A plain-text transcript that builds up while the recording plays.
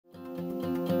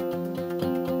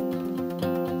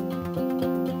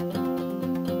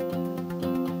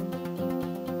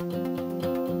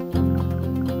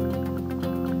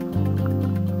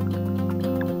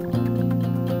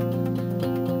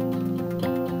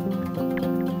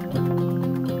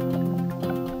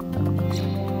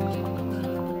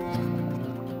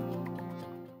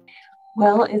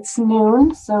Well, it's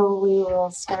noon, so we will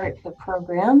start the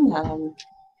program.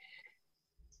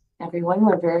 Everyone,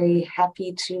 we're very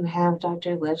happy to have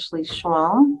Dr. Leslie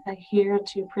Schwalm here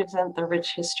to present the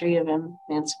rich history of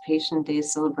Emancipation Day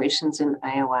celebrations in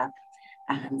Iowa.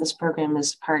 This program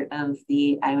is part of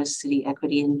the Iowa City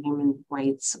Equity and Human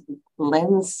Rights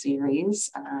Lens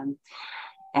series.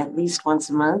 At least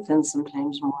once a month and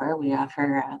sometimes more, we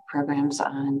offer programs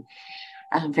on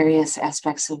various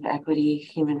aspects of equity,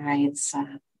 human rights,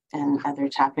 and other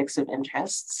topics of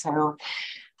interest. So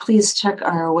please check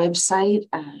our website,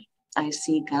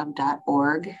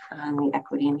 icgov.org, on the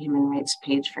Equity and Human Rights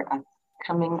page for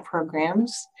upcoming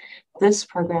programs. This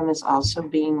program is also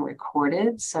being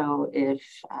recorded, so if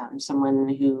someone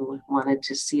who wanted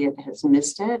to see it has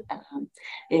missed it,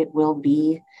 it will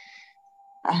be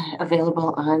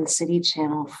available on City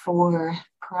Channel 4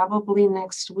 probably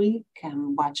next week.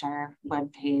 Watch our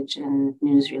webpage and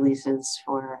news releases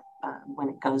for when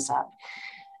it goes up.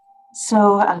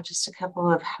 So just a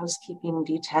couple of housekeeping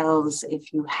details.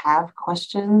 If you have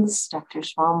questions, Dr.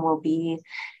 Schwalm will be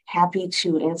happy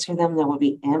to answer them. There will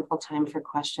be ample time for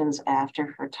questions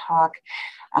after her talk.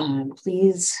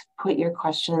 Please put your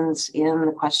questions in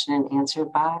the question and answer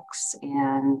box,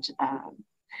 and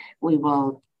we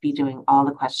will be doing all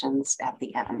the questions at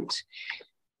the end.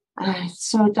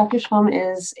 So Dr. Schwalm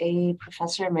is a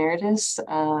professor emeritus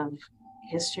of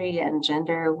history and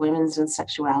gender, women's and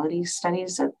sexuality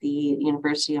studies at the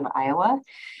University of Iowa.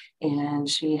 And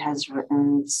she has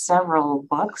written several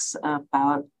books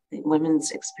about women's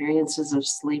experiences of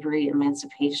slavery,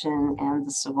 emancipation, and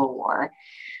the Civil War.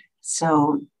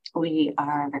 So we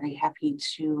are very happy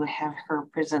to have her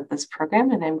present this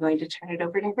program, and I'm going to turn it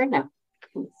over to her now.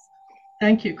 Please.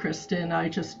 Thank you, Kristen. I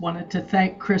just wanted to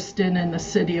thank Kristen and the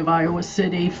City of Iowa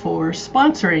City for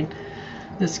sponsoring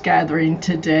this gathering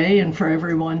today, and for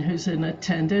everyone who's in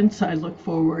attendance. I look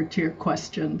forward to your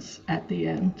questions at the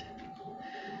end.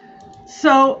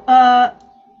 So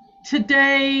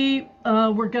today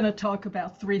we're going to talk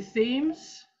about three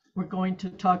themes. We're going to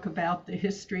talk about the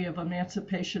history of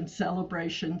emancipation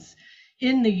celebrations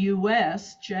in the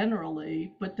U.S.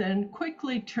 generally, but then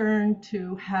quickly turn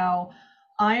to how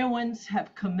Iowans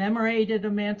have commemorated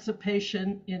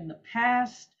emancipation in the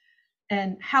past,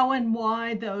 and how and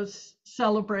why those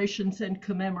celebrations and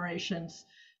commemorations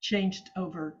changed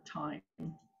over time.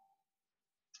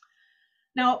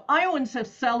 Now, Iowans have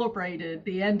celebrated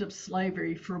the end of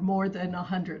slavery for more than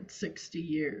 160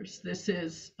 years. This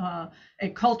is a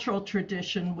cultural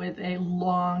tradition with a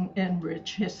long and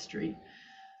rich history.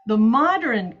 The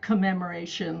modern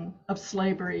commemoration of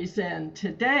slavery's end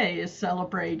today is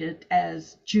celebrated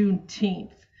as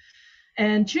Juneteenth.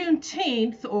 And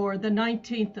Juneteenth, or the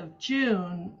 19th of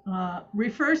June,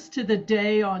 refers to the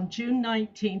day on June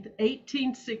 19th,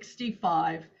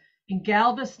 1865, in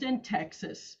Galveston,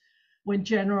 Texas, when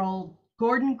General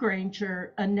Gordon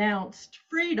Granger announced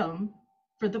freedom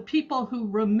for the people who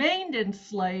remained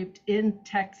enslaved in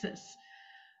Texas.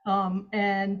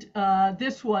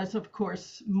 This was, of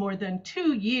course, more than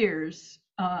 2 years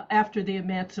after the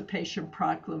Emancipation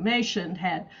Proclamation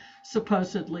had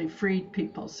supposedly freed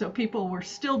people. So people were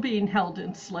still being held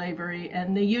in slavery,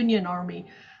 and the Union Army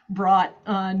brought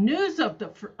news of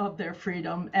their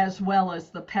freedom as well as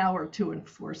the power to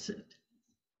enforce it.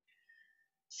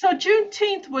 So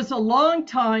Juneteenth was a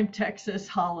long-time Texas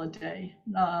holiday,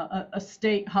 a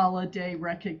state holiday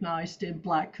recognized in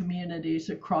Black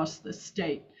communities across the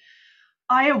state.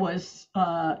 Iowa's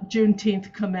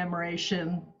Juneteenth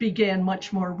commemoration began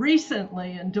much more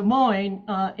recently in Des Moines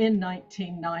in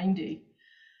 1990.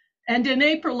 And in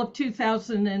April of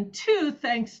 2002,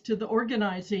 thanks to the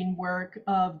organizing work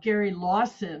of Gary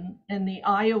Lawson and the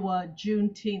Iowa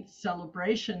Juneteenth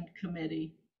Celebration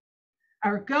Committee,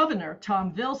 our governor,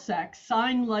 Tom Vilsack,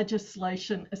 signed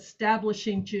legislation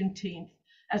establishing Juneteenth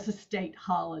as a state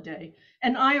holiday.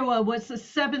 And Iowa was the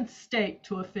 7th state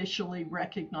to officially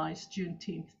recognize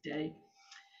Juneteenth Day.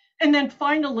 And then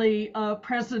finally,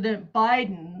 President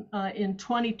Biden in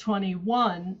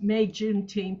 2021 made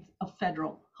Juneteenth a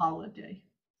federal holiday.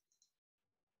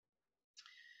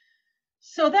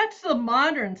 So that's the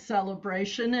modern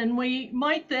celebration. And we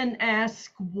might then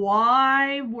ask,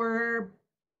 why were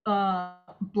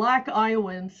Black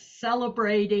Iowans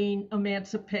celebrating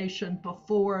emancipation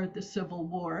before the Civil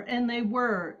War? And they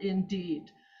were indeed.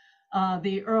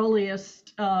 The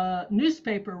earliest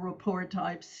newspaper report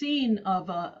I've seen of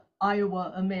a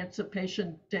Iowa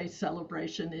Emancipation Day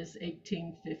celebration is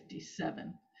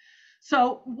 1857.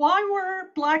 So why were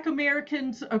Black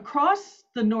Americans across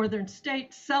the northern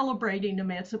states celebrating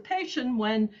emancipation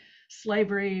when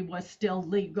slavery was still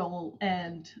legal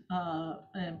and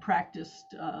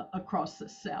practiced across the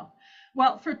South.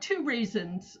 Well, for two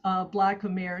reasons, Black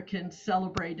Americans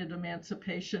celebrated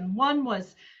emancipation. One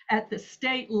was at the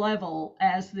state level,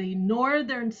 as the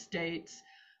northern states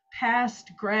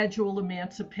passed gradual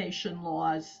emancipation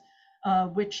laws,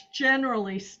 which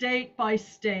generally, state by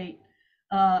state,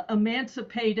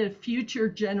 emancipated future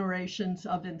generations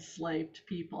of enslaved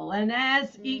people. And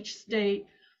as each state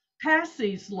passed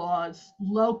these laws,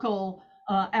 local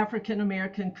African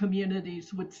American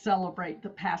communities would celebrate the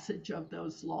passage of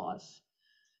those laws.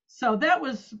 So that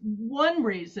was one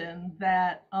reason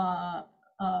that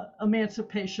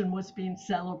emancipation was being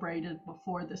celebrated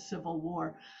before the Civil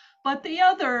War. But the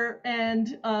other,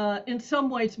 and in some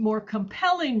ways more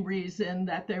compelling reason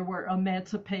that there were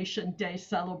Emancipation Day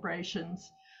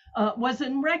celebrations was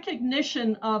in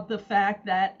recognition of the fact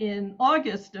that in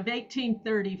August of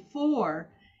 1834,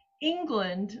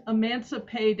 England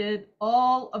emancipated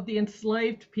all of the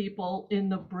enslaved people in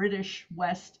the British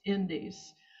West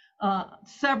Indies.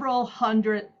 Several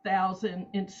 100,000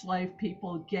 enslaved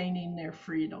people gaining their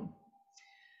freedom.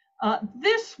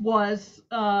 This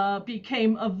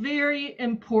became a very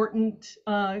important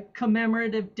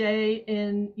commemorative day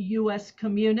in U.S.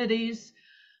 communities.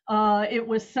 It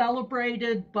was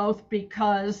celebrated both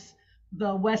because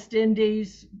the West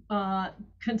Indies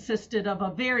consisted of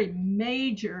a very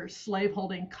major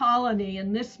slaveholding colony,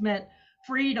 and this meant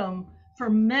freedom for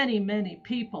many, many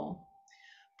people,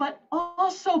 but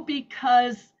also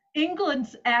because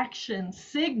England's action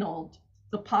signaled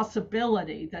the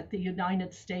possibility that the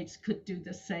United States could do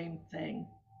the same thing.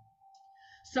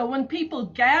 So when people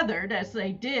gathered, as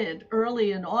they did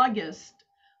early in August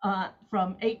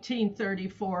from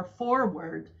 1834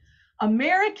 forward,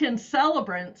 American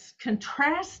celebrants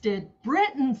contrasted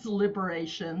Britain's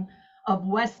liberation of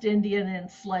West Indian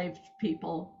enslaved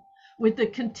people with the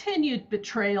continued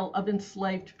betrayal of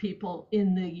enslaved people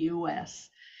in the US.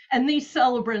 And these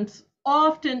celebrants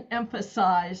often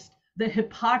emphasized the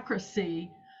hypocrisy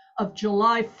of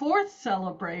July 4th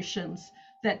celebrations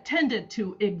that tended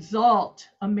to exalt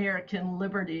American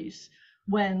liberties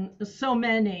when so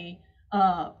many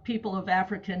people of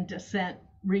African descent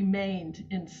remained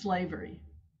in slavery.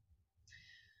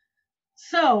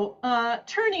 So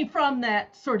turning from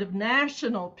that sort of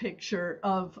national picture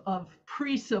of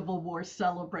pre-Civil War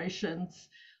celebrations,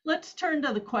 let's turn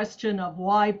to the question of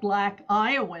why Black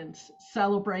Iowans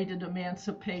celebrated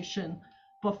emancipation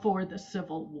before the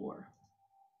Civil War.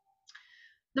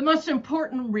 The most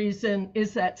important reason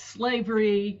is that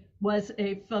slavery was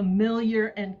a familiar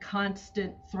and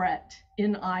constant threat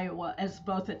in Iowa as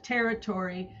both a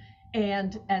territory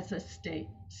and as a state.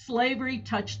 Slavery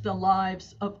touched the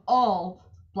lives of all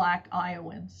Black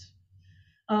Iowans.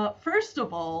 First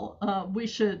of all, we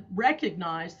should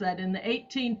recognize that in the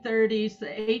 1830s, the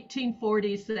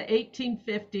 1840s, the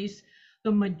 1850s,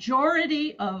 the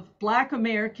majority of Black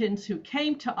Americans who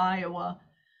came to Iowa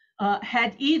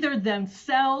had either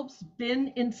themselves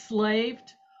been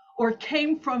enslaved or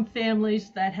came from families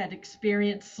that had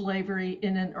experienced slavery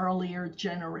in an earlier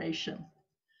generation.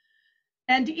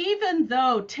 And even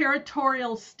though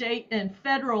territorial, state, and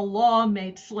federal law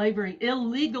made slavery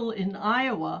illegal in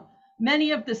Iowa,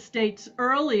 many of the state's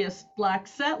earliest Black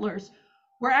settlers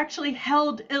were actually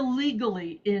held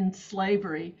illegally in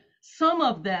slavery, some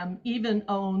of them even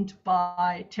owned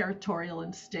by territorial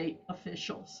and state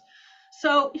officials.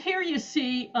 So here you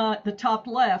see the top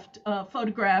left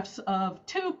photographs of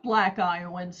two Black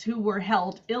Iowans who were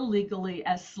held illegally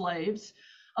as slaves.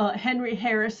 Henry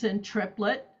Harrison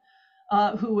Triplett,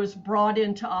 who was brought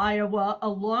into Iowa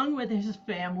along with his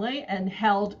family and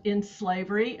held in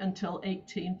slavery until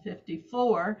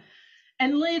 1854.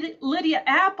 And Lydia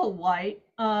Applewhite,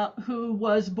 who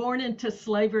was born into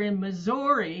slavery in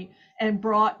Missouri and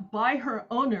brought by her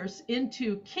owners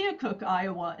into Keokuk,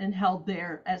 Iowa, and held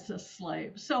there as a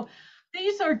slave. So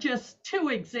these are just two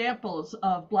examples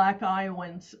of Black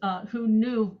Iowans who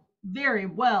knew very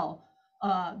well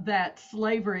that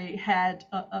slavery had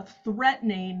a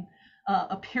threatening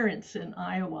appearance in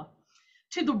Iowa.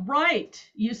 To the right,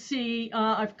 you see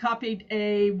I've copied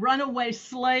a runaway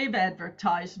slave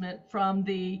advertisement from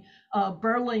the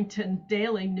Burlington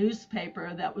Daily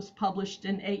newspaper that was published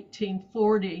in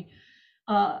 1840.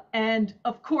 And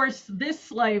of course, this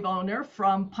slave owner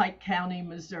from Pike County,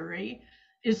 Missouri,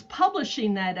 is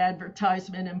publishing that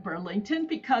advertisement in Burlington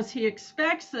because he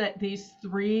expects that these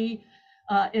three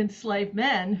enslaved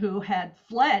men who had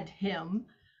fled him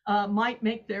might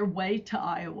make their way to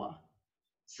Iowa.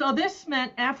 So this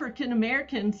meant African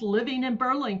Americans living in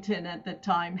Burlington at the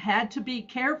time had to be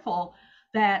careful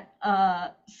that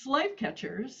slave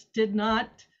catchers did not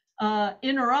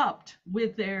interrupt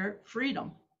with their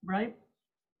freedom, right?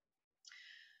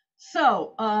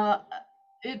 So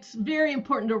it's very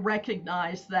important to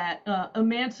recognize that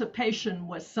emancipation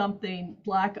was something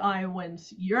Black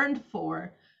Iowans yearned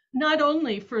for, not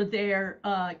only for their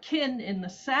kin in the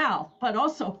South, but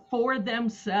also for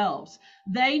themselves.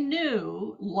 They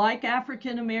knew, like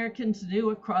African Americans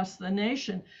knew across the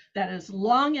nation, that as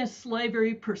long as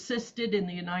slavery persisted in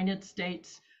the United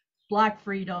States, Black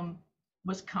freedom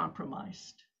was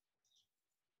compromised.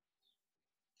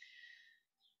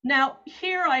 Now,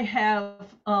 here I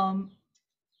have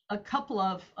a couple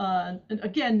of,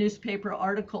 again, newspaper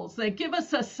articles that give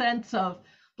us a sense of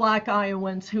Black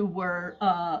Iowans who were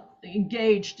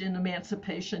engaged in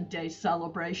Emancipation Day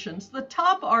celebrations. The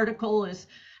top article is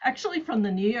actually from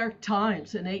the New York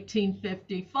Times in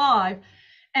 1855,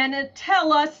 and it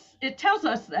tells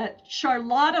us that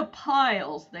Charlotta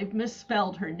Piles, they've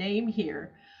misspelled her name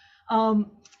here,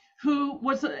 who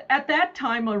was at that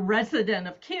time a resident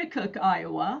of Keokuk,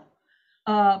 Iowa,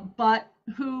 but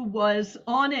who was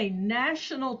on a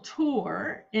national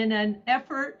tour in an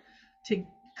effort to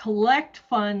collect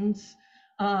funds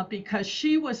because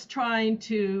she was trying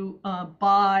to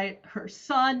buy her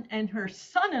son and her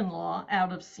son-in-law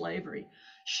out of slavery.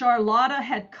 Charlotta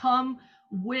had come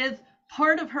with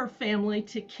part of her family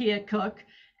to Keokuk,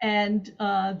 and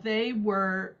they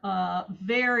were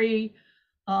very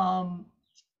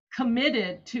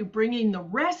committed to bringing the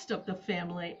rest of the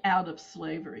family out of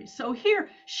slavery. So here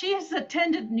she has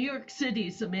attended New York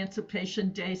City's Emancipation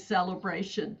Day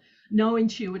celebration, knowing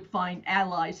she would find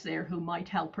allies there who might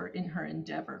help her in her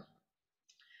endeavor.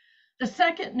 The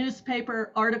second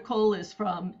newspaper article is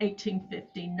from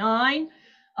 1859,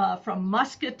 from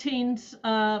Muscatine's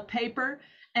paper,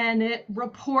 and it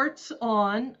reports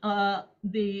on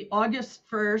the August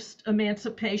 1st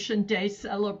Emancipation Day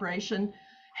celebration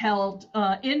held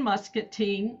in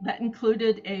Muscatine that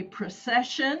included a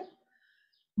procession,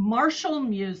 martial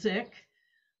music,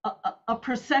 a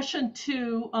procession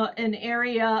to an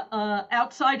area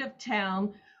outside of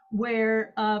town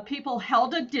where people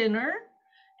held a dinner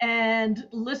and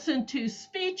listened to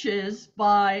speeches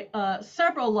by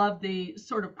several of the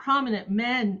sort of prominent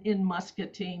men in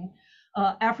Muscatine,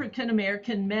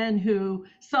 African-American men who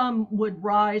some would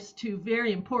rise to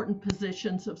very important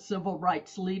positions of civil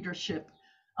rights leadership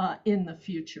in the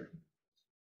future.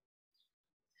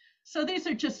 So these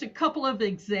are just a couple of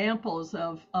examples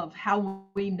of how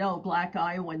we know Black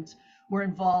Iowans were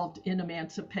involved in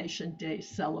Emancipation Day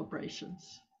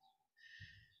celebrations.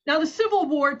 Now, the Civil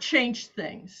War changed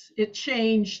things. It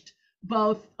changed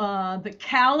both the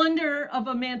calendar of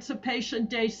Emancipation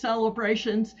Day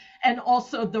celebrations and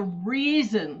also the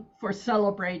reason for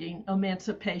celebrating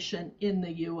emancipation in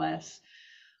the US.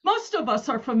 Most of us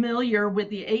are familiar with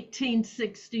the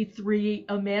 1863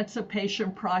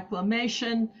 Emancipation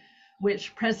Proclamation,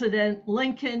 which President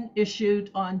Lincoln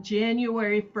issued on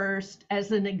January 1st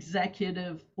as an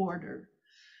executive order.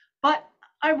 But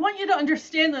I want you to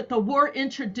understand that the war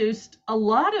introduced a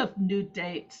lot of new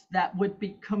dates that would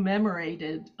be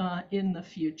commemorated in the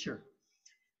future.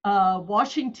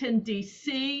 Washington,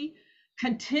 D.C.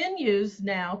 continues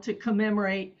now to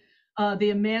commemorate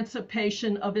the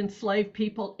emancipation of enslaved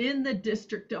people in the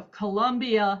District of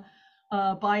Columbia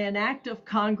by an act of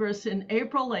Congress in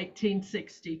April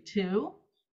 1862.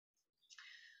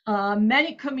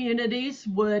 Many communities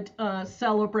would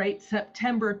celebrate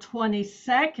September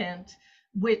 22nd,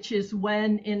 which is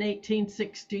when in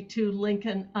 1862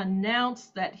 Lincoln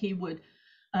announced that he would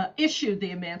issue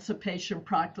the Emancipation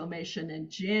Proclamation in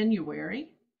January.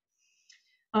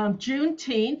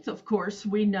 Juneteenth, of course,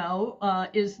 we know,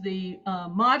 is the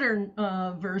modern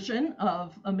version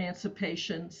of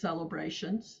emancipation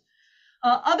celebrations.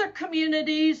 Other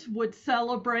communities would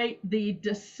celebrate the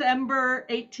December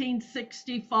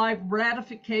 1865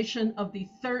 ratification of the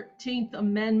 13th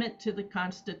Amendment to the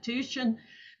Constitution.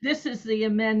 This is the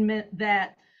amendment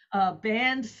that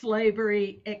banned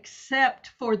slavery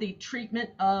except for the treatment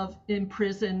of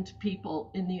imprisoned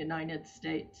people in the United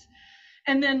States.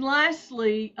 And then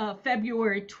lastly,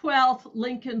 February 12th,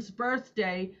 Lincoln's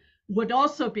birthday, would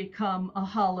also become a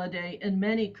holiday in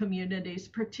many communities,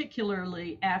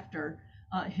 particularly after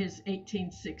his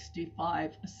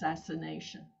 1865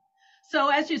 assassination. So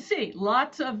as you see,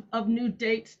 lots of new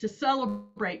dates to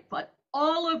celebrate, but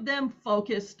all of them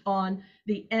focused on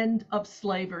the end of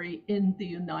slavery in the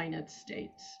United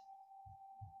States.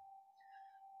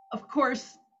 Of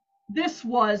course, this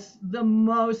was the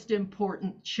most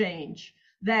important change,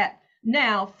 that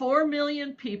now 4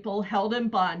 million people held in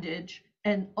bondage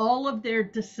and all of their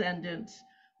descendants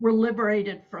were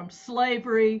liberated from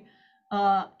slavery.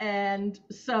 And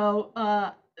so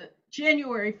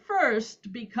January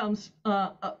 1st becomes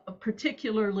a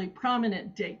particularly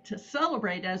prominent date to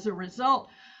celebrate as a result.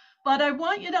 But I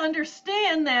want you to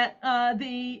understand that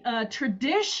the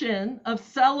tradition of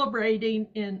celebrating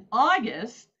in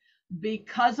August,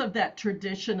 because of that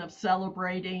tradition of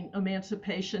celebrating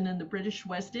emancipation in the British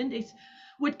West Indies,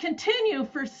 would continue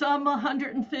for some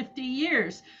 150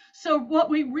 years. So what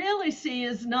we really see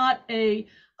is not a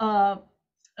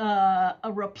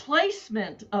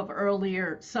replacement of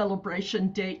earlier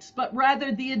celebration dates, but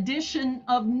rather the addition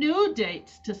of new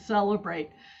dates to celebrate.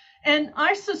 And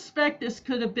I suspect this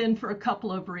could have been for a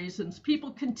couple of reasons.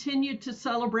 People continued to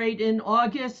celebrate in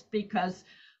August because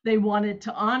they wanted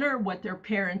to honor what their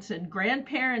parents and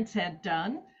grandparents had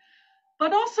done,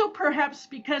 but also perhaps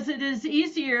because it is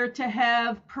easier to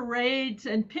have parades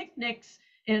and picnics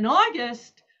in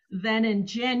August than in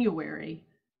January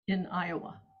in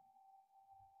Iowa.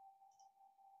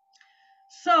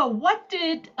 So what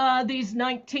did these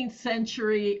 19th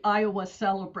century Iowa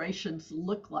celebrations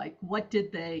look like? What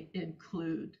did they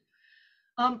include?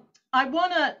 I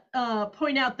want to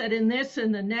point out that in this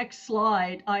and the next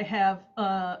slide, I have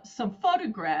some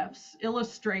photographs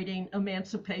illustrating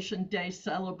Emancipation Day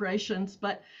celebrations,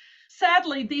 but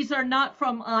sadly, these are not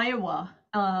from Iowa.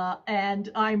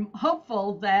 And I'm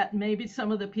hopeful that maybe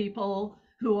some of the people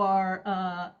who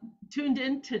are tuned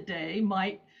in today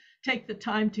might take the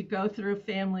time to go through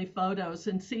family photos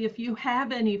and see if you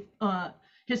have any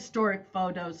historic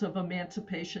photos of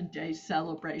Emancipation Day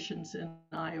celebrations in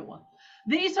Iowa.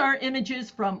 These are images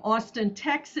from Austin,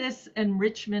 Texas, and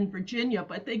Richmond, Virginia,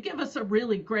 but they give us a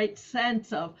really great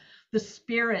sense of the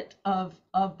spirit of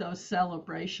those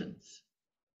celebrations.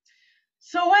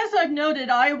 So as I've noted,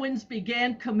 Iowans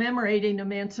began commemorating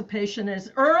emancipation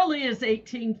as early as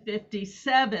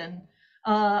 1857.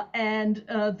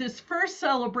 This first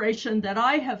celebration that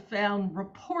I have found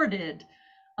reported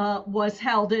was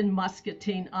held in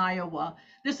Muscatine, Iowa.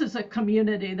 This is a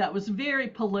community that was very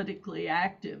politically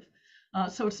active.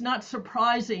 So it's not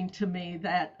surprising to me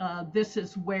that this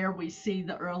is where we see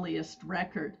the earliest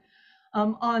record.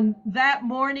 On that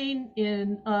morning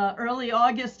in early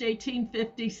August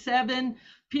 1857,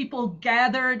 people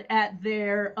gathered at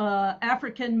their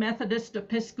African Methodist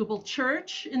Episcopal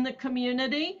Church in the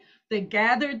community. They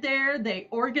gathered there, they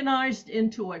organized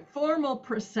into a formal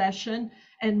procession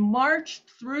and marched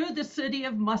through the city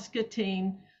of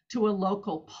Muscatine to a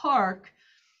local park.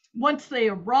 Once they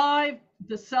arrived,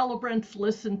 the celebrants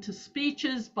listened to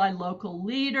speeches by local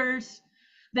leaders.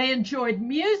 They enjoyed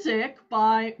music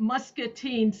by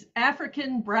Muscatine's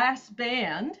African Brass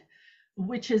Band,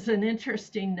 which is an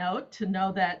interesting note to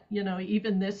know that,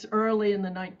 even this early in the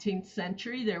 19th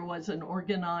century, there was an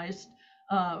organized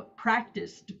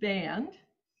practiced band.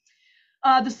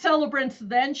 The celebrants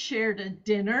then shared a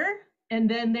dinner, and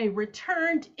then they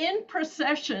returned in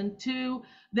procession to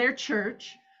their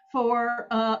church for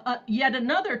yet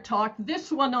another talk, this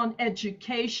one on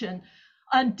education,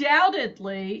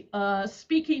 undoubtedly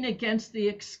speaking against the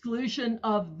exclusion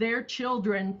of their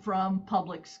children from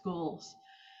public schools.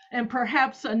 And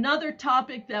perhaps another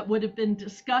topic that would have been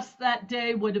discussed that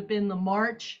day would have been the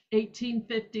March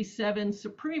 1857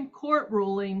 Supreme Court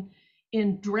ruling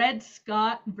in Dred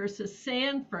Scott versus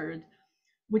Sanford,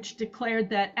 which declared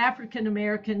that African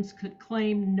Americans could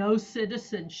claim no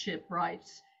citizenship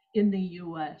rights in the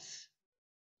US.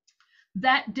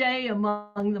 That day,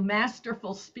 among the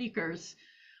masterful speakers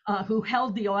who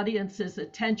held the audience's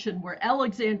attention were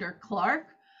Alexander Clark,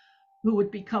 who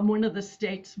would become one of the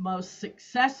state's most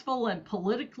successful and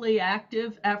politically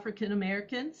active African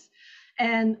Americans,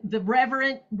 and the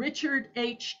Reverend Richard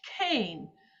H. Kane,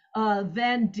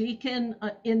 then deacon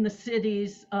in the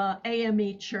city's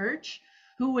AME church,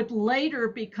 who would later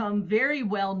become very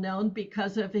well known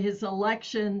because of his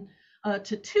election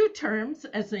to 2 terms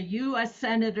as a U.S.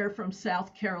 Senator from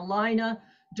South Carolina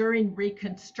during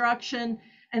Reconstruction,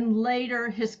 and later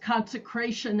his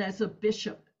consecration as a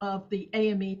bishop of the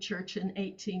AME Church in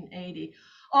 1880.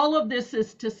 All of this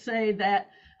is to say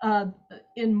that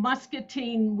in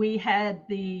Muscatine, we had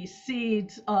the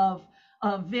seeds of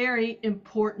very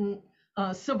important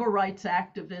civil rights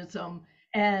activism,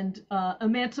 and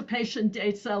Emancipation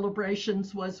Day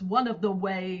celebrations was one of the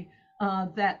ways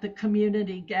that the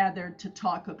community gathered to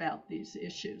talk about these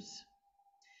issues.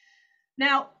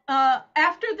 Now,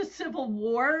 after the Civil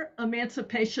War,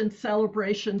 emancipation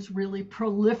celebrations really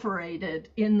proliferated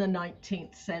in the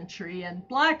 19th century, and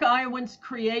Black Iowans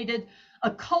created a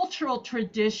cultural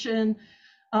tradition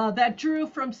that drew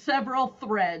from several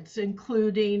threads,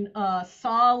 including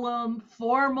solemn,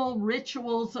 formal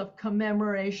rituals of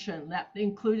commemoration that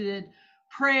included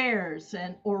prayers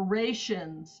and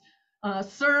orations,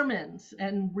 sermons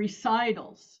and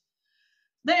recitals.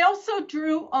 They also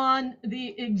drew on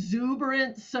the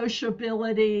exuberant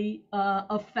sociability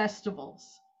of festivals,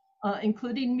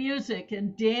 including music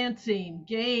and dancing,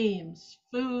 games,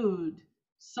 food,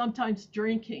 sometimes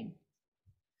drinking.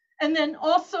 And then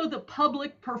also the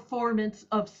public performance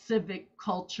of civic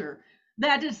culture.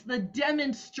 That is the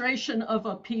demonstration of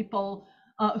a people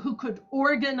who could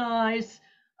organize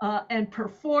and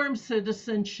perform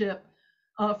citizenship,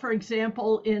 for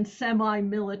example, in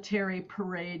semi-military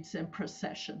parades and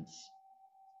processions.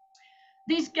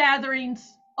 These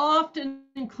gatherings often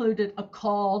included a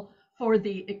call for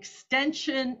the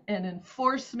extension and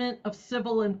enforcement of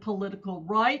civil and political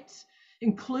rights,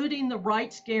 including the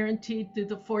rights guaranteed through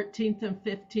the 14th and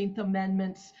 15th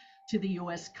Amendments to the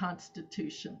US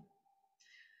Constitution.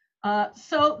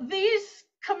 So these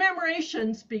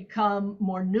commemorations become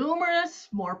more numerous,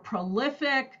 more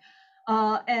prolific,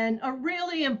 and a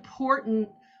really important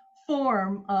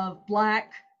form of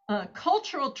Black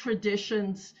cultural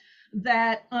traditions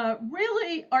that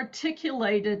really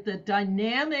articulated the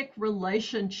dynamic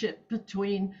relationship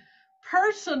between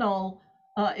personal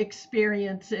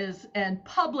experiences and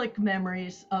public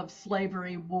memories of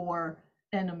slavery, war,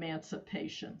 and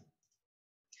emancipation.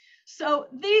 So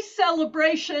these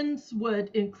celebrations would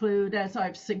include, as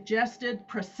I've suggested,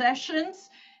 processions.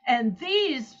 And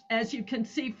these, as you can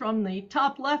see from the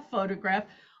top left photograph,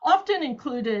 often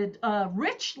included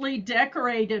richly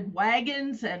decorated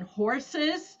wagons and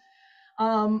horses.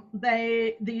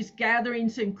 These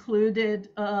gatherings included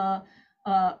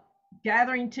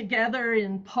gathering together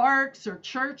in parks or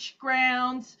church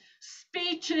grounds,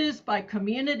 speeches by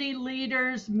community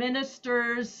leaders,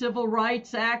 ministers, civil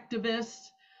rights activists,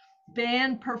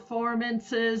 band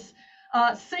performances,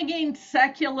 singing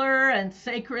secular and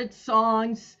sacred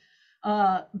songs,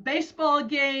 baseball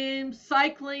games,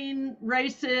 cycling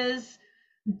races,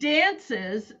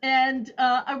 dances, and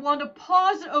I want to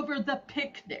pause over the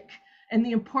picnic and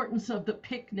the importance of the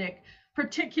picnic,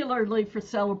 particularly for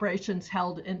celebrations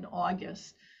held in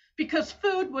August, because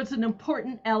food was an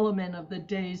important element of the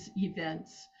day's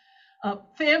events.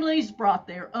 Families brought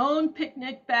their own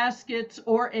picnic baskets,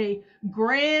 or a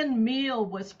grand meal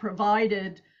was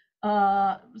provided,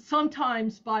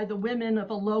 sometimes by the women of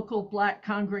a local Black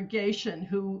congregation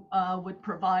who would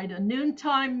provide a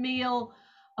noontime meal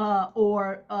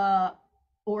or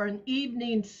an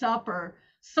evening supper,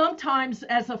 sometimes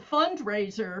as a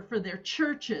fundraiser for their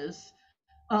churches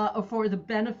or for the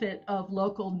benefit of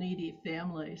local needy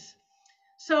families.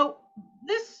 So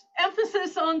this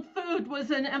emphasis on food was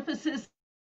an emphasis,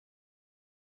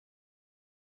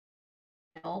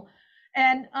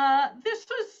 and this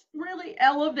was really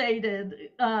elevated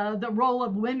the role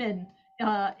of women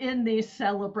in these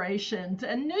celebrations.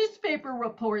 And newspaper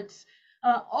reports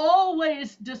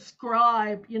always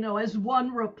describe, as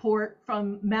one report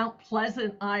from Mount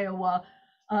Pleasant, Iowa,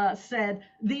 said,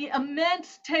 the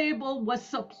immense table was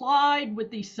supplied with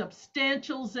the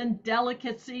substantials and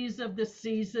delicacies of the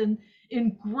season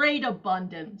in great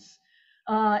abundance.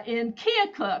 In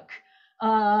Keokuk,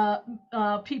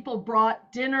 people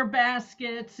brought dinner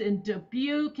baskets. In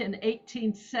Dubuque in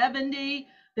 1870,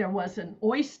 there was an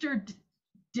oyster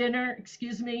dinner,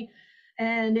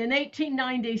 and in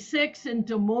 1896 in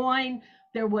Des Moines,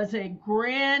 there was a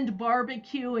grand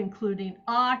barbecue including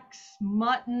ox,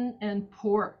 mutton, and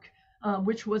pork,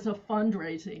 which was a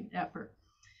fundraising effort.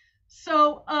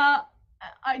 So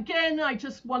again, I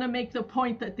just want to make the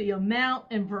point that the amount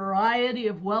and variety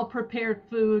of well-prepared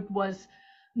food was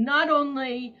not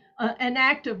only an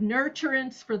act of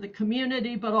nurturance for the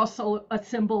community, but also a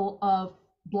symbol of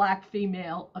Black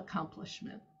female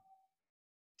accomplishment.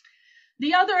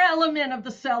 The other element of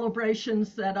the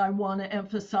celebrations that I want to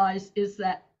emphasize is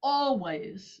that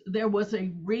always there was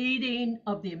a reading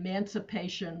of the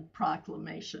Emancipation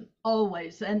Proclamation,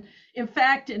 always. And in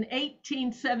fact, in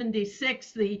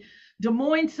 1876, the Des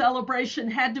Moines celebration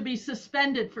had to be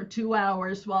suspended for 2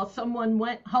 hours while someone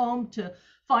went home to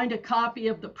find a copy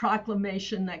of the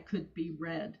proclamation that could be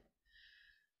read.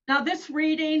 Now, this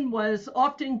reading was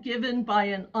often given by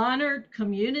an honored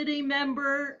community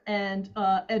member, and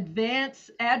advance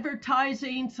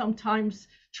advertising sometimes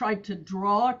tried to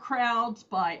draw crowds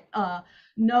by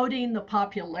noting the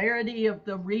popularity of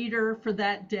the reader for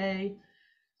that day.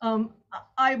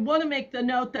 I want to make the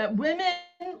note that women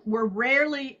were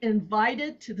rarely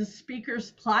invited to the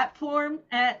speaker's platform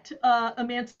at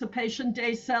Emancipation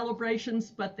Day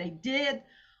celebrations, but they did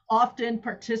often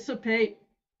participate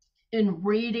in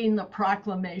reading the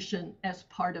proclamation as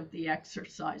part of the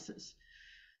exercises.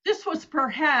 This was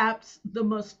perhaps the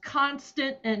most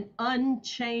constant and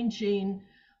unchanging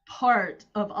part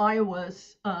of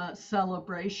Iowa's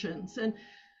celebrations. And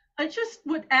I just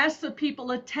would ask the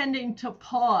people attending to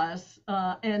pause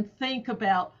and think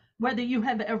about whether you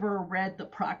have ever read the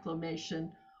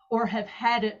proclamation or have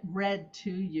had it read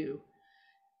to you.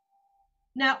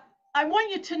 Now, I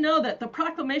want you to know that the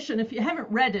proclamation, if you haven't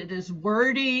read it, is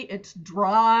wordy, it's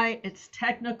dry, it's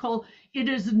technical. It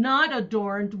is not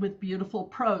adorned with beautiful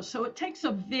prose. So it takes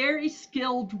a very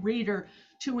skilled reader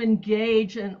to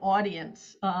engage an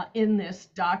audience in this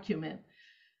document.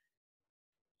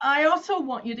 I also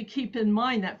want you to keep in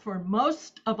mind that for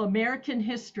most of American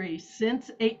history since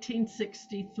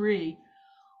 1863,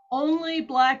 only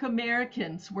Black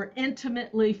Americans were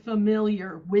intimately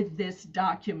familiar with this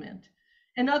document.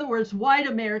 In other words, white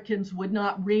Americans would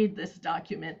not read this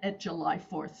document at July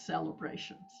 4th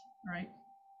celebrations, right?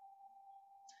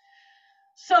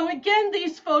 So again,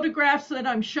 these photographs that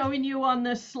I'm showing you on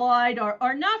this slide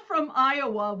are not from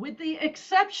Iowa, with the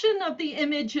exception of the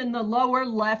image in the lower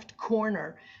left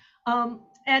corner.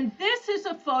 And this is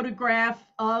a photograph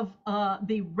of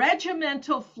the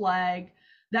regimental flag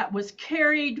that was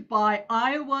carried by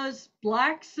Iowa's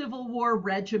Black Civil War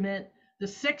Regiment, the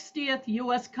 60th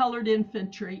U.S. Colored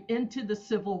Infantry, into the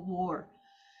Civil War.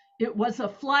 It was a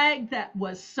flag that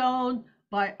was sewn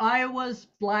by Iowa's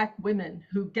Black women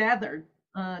who gathered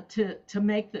to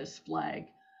make this flag.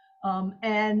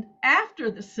 And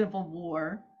after the Civil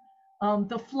War,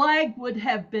 the flag would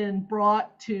have been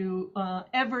brought to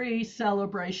every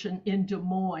celebration in Des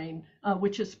Moines,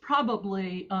 which is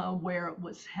probably where it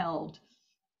was held.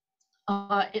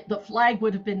 The flag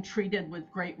would have been treated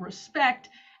with great respect,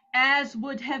 as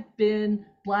would have been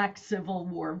Black Civil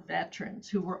War veterans,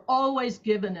 who were always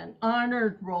given an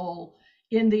honored role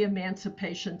in the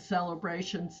Emancipation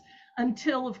celebrations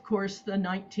until, of course, the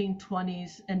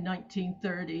 1920s and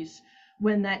 1930s,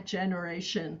 when that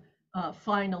generation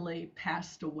finally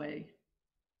passed away.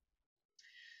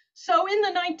 So in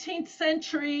the 19th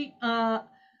century,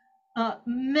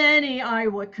 many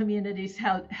Iowa communities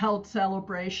held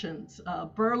celebrations.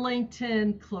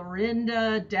 Burlington,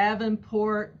 Clarinda,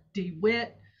 Davenport,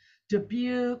 DeWitt,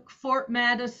 Dubuque, Fort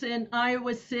Madison,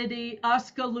 Iowa City,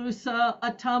 Oskaloosa,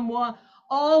 Ottumwa,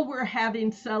 all were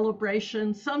having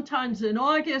celebrations, sometimes in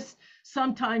August,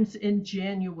 sometimes in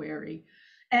January.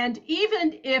 And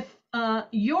even if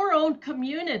your own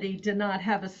community did not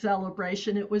have a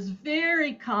celebration, it was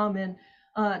very common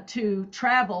to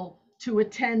travel to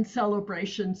attend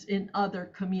celebrations in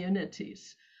other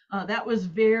communities. That was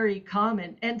very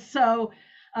common. And so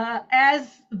as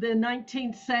the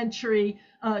 19th century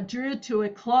drew to a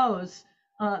close,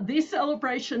 these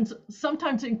celebrations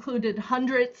sometimes included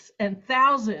hundreds and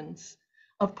thousands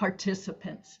of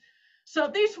participants. So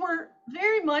these were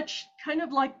very much kind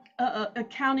of like a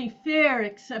county fair,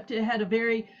 except it had a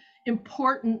very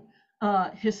important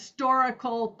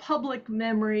historical, public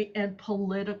memory, and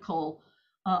political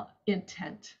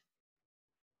intent.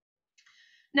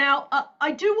 Now,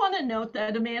 I do want to note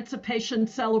that Emancipation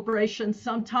celebrations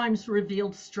sometimes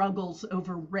revealed struggles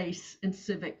over race and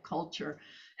civic culture.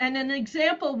 And an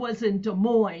example was in Des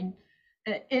Moines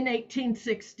in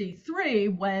 1863,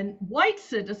 when white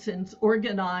citizens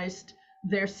organized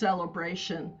their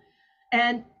celebration.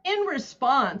 And in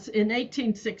response, in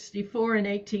 1864 and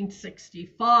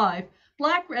 1865,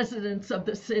 Black residents of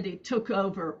the city took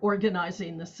over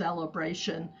organizing the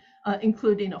celebration,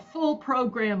 including a full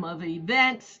program of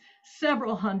events.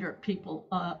 Several hundred people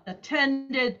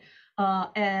attended,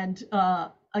 and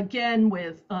again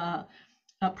with a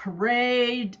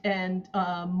parade and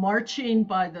marching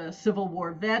by the Civil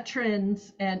War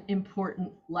veterans and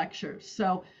important lectures.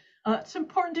 So it's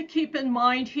important to keep in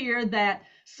mind here that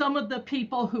some of the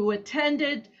people who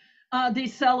attended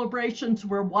these celebrations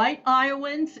were white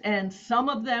Iowans, and some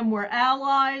of them were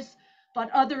allies, but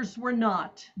others were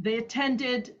not. They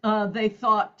attended, they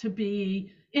thought, to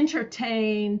be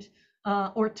entertained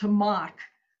or to mock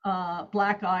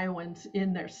Black Iowans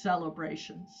in their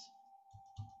celebrations.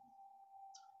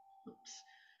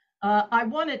 I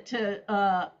wanted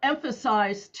to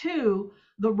emphasize, too,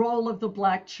 the role of the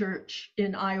Black church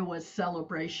in Iowa's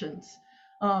celebrations.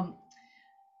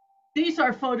 These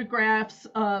are photographs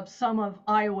of some of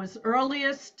Iowa's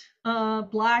earliest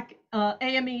Black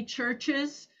AME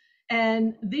churches.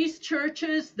 And these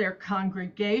churches, their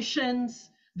congregations,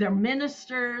 their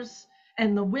ministers,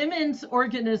 and the women's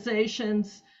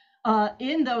organizations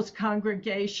in those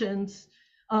congregations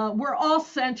were all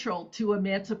central to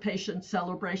Emancipation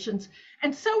celebrations.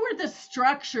 And so were the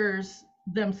structures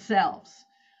themselves.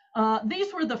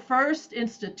 These were the first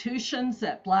institutions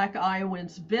that Black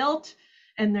Iowans built,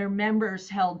 and their members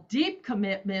held deep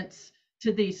commitments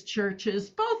to these churches,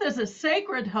 both as a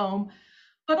sacred home,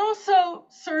 but also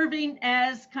serving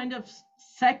as kind of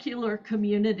secular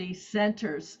community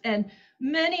centers. And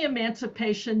many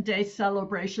Emancipation Day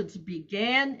celebrations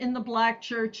began in the Black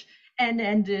church and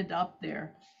ended up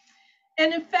there.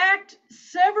 And in fact,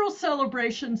 several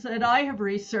celebrations that I have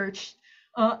researched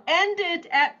ended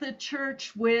at the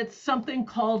church with something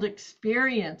called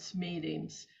experience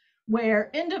meetings,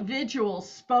 where individuals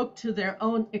spoke to their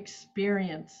own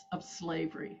experience of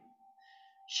slavery.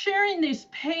 Sharing these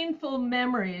painful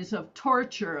memories of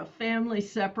torture, of family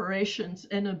separations,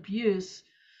 and abuse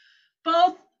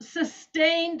both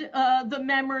sustained the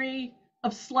memory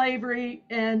of slavery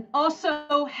and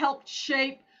also helped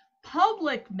shape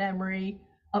public memory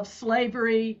of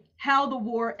slavery, how the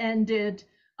war ended,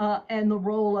 and the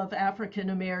role of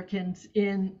African Americans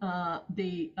in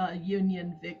the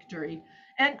Union victory.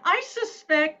 And I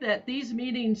suspect that these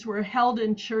meetings were held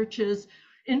in churches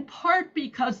in part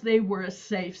because they were a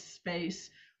safe space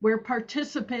where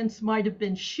participants might have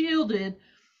been shielded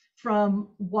from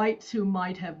whites who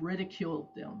might have ridiculed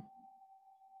them.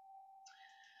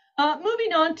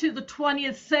 Moving on to the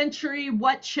 20th century,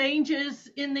 what changes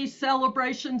in these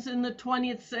celebrations in the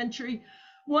 20th century?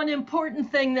 One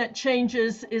important thing that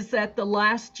changes is that the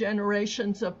last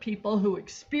generations of people who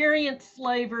experienced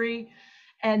slavery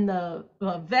and the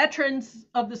veterans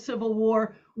of the Civil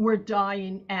War were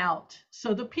dying out.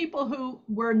 So the people who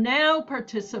were now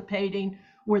participating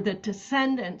were the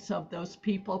descendants of those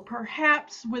people,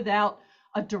 perhaps without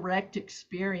a direct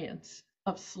experience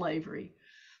of slavery.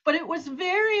 But it was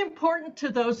very important to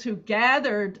those who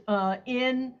gathered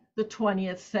in the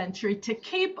 20th century to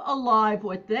keep alive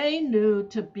what they knew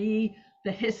to be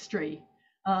the history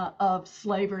of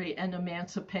slavery and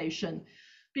emancipation.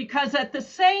 Because at the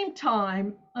same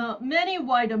time, many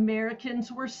white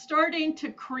Americans were starting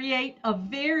to create a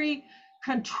very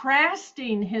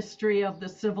contrasting history of the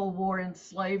Civil War and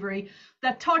slavery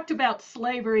that talked about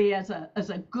slavery as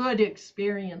a good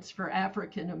experience for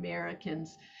African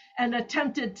Americans and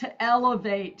attempted to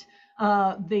elevate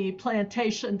the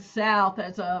plantation South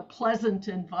as a pleasant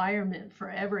environment for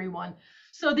everyone.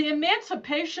 So the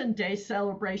Emancipation Day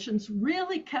celebrations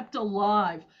really kept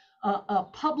alive a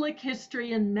public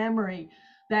history and memory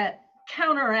that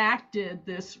counteracted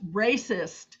this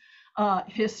racist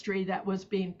history that was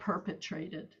being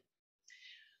perpetrated.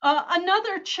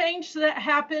 Another change that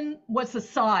happened was the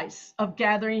size of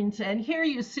gatherings. And here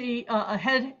you see a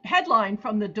headline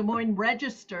from the Des Moines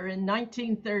Register in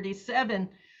 1937,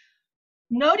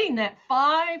 noting that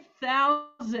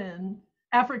 5,000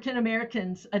 African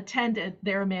Americans attended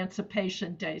their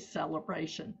Emancipation Day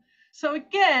celebration. So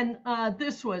again,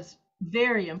 this was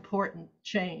very important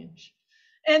change.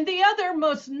 And the other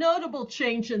most notable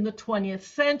change in the 20th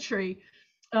century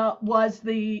was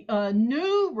the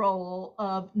new role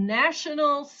of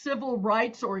national civil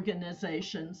rights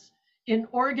organizations in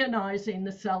organizing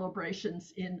the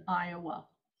celebrations in Iowa.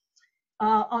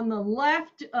 On the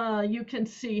left, you can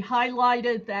see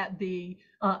highlighted that the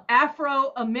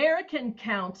Afro-American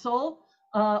Council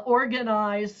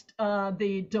organized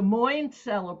the Des Moines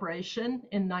celebration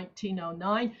in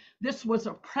 1909. This was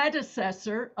a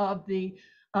predecessor of the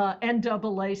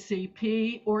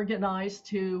NAACP, organized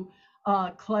to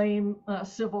claim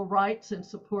civil rights and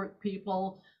support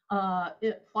people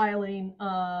filing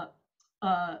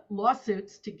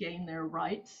lawsuits to gain their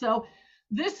rights. So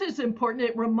this is important.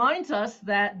 It reminds us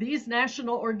that these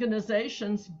national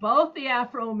organizations, both the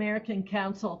Afro-American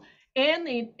Council and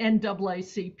the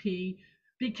NAACP,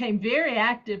 became very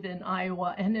active in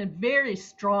Iowa and in very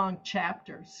strong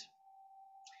chapters.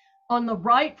 On the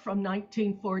right, from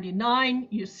 1949,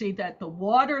 you see that the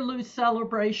Waterloo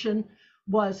celebration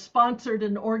was sponsored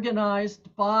and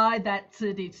organized by that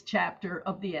city's chapter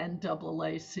of the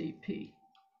NAACP.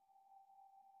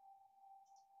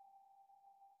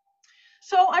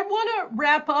 So I want to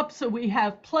wrap up so we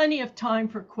have plenty of time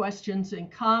for questions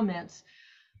and comments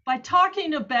by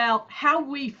talking about how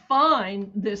we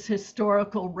find this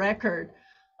historical record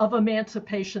of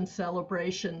emancipation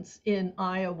celebrations in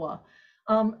Iowa.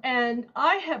 And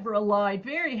I have relied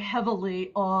very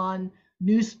heavily on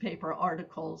newspaper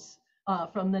articles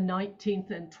from the 19th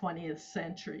and 20th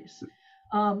centuries.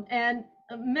 And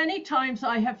many times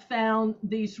I have found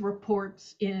these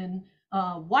reports in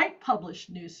white published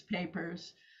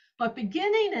newspapers. But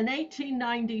beginning in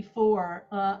 1894,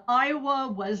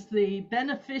 Iowa was the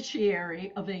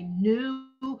beneficiary of a new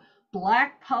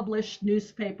Black published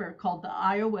newspaper called the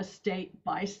Iowa State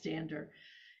Bystander.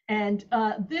 And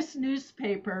this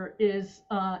newspaper is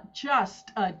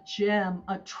just a gem,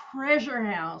 a treasure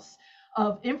house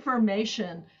of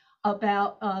information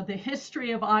about the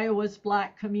history of Iowa's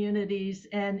Black communities,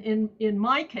 and in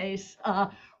my case,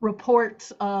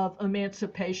 reports of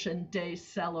Emancipation Day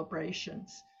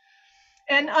celebrations.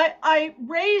 And I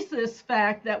raise this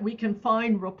fact that we can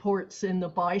find reports in the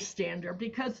Bystander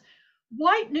because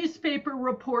white newspaper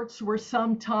reports were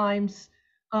sometimes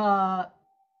uh,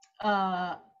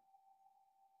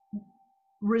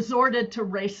 resorted to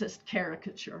racist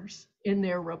caricatures in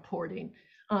their reporting.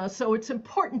 So it's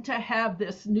important to have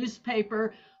this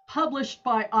newspaper published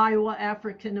by Iowa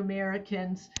African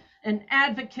Americans, an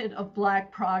advocate of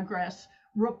Black progress,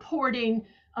 reporting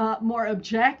more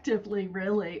objectively,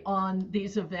 really, on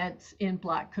these events in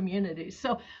Black communities.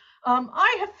 So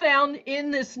I have found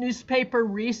in this newspaper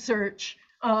research,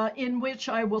 in which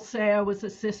I will say I was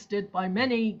assisted by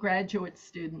many graduate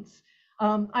students,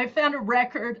 I found a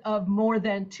record of more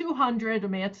than 200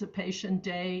 Emancipation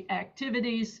Day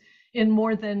activities in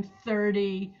more than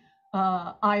 30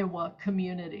 Iowa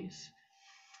communities.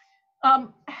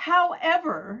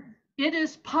 However, it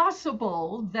is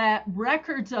possible that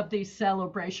records of these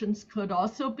celebrations could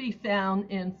also be found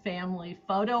in family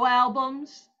photo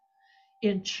albums,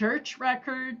 in church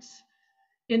records,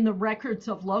 in the records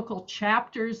of local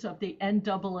chapters of the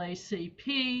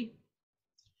NAACP,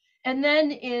 and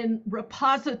then in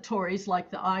repositories like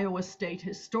the Iowa State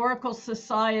Historical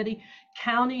Society,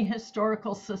 county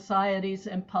historical societies,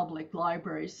 and public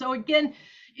libraries. So again,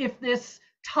 if this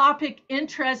topic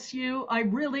interests you, I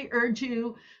really urge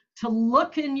you to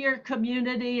look in your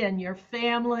community and your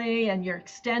family and your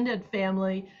extended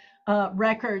family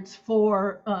records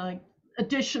for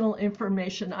additional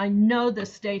information. I know the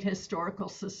State Historical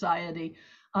Society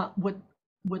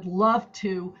would love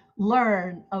to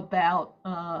learn about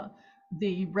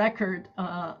the record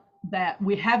that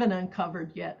we haven't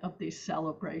uncovered yet of these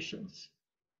celebrations.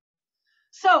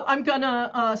 So I'm going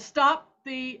to stop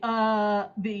the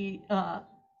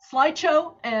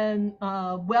slideshow and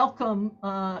welcome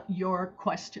your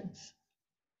questions.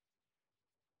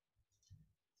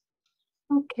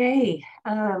 Okay,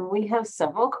 we have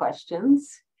several questions.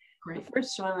 Great. The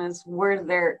first one is, were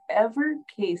there ever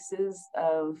cases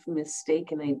of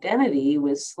mistaken identity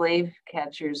with slave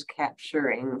catchers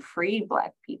capturing free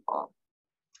Black people?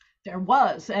 There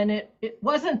was, and it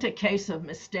wasn't a case of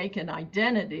mistaken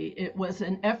identity. It was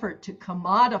an effort to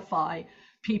commodify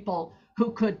people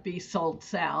who could be sold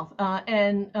south.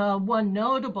 And one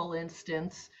notable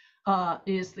instance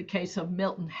is the case of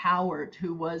Milton Howard,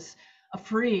 who was a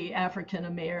free African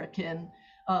American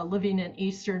living in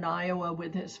eastern Iowa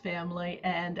with his family.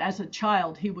 And as a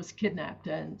child, he was kidnapped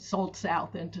and sold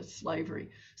south into slavery.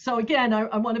 So again,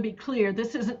 I want to be clear,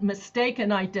 this isn't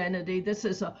mistaken identity. This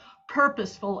is a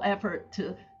purposeful effort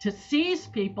to seize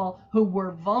people who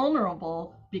were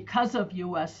vulnerable because of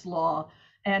US law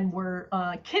and were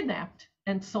kidnapped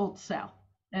and sold south.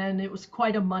 And it was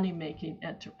quite a money-making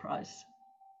enterprise.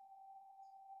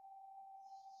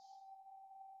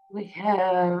 We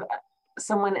have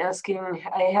someone asking,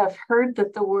 I have heard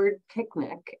that the word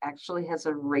picnic actually has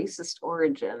a racist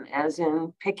origin, as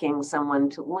in picking someone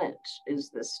to lynch. Is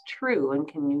this true? And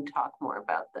can you talk more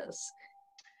about this?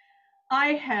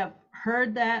 I have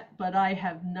heard that, but I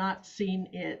have not seen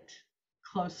it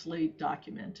closely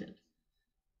documented.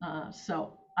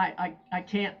 So I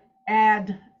can't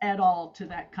add at all to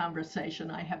that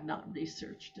conversation. I have not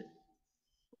researched it.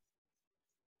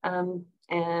 And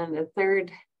a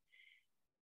third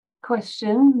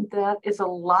question, that is a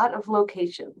lot of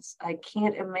locations. I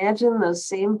can't imagine those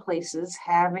same places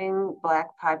having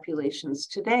Black populations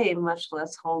today, much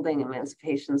less holding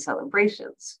emancipation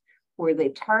celebrations. Were they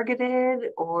targeted,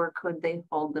 or could they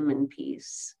hold them in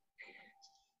peace?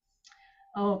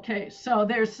 Okay, so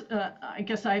there's, I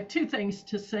guess I have two things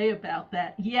to say about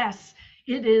that. Yes,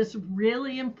 it is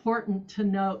really important to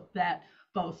note that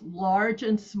both large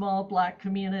and small Black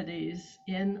communities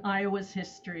in Iowa's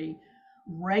history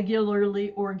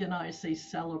regularly organize these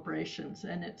celebrations.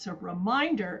 And it's a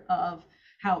reminder of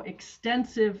how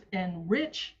extensive and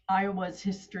rich Iowa's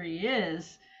history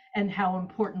is and how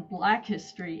important Black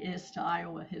history is to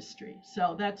Iowa history.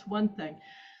 So that's one thing.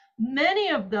 Many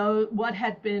of those, what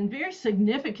had been very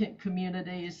significant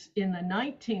communities in the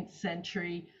 19th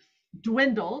century,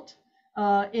 dwindled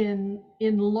in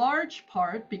large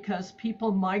part because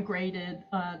people migrated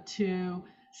to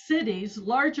cities,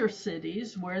 larger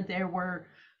cities, where there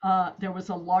was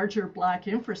a larger Black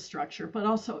infrastructure, but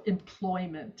also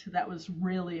employment that was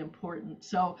really important.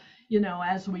 So,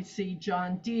 as we see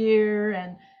John Deere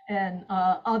and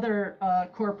other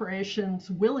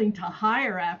corporations willing to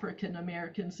hire African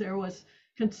Americans, there was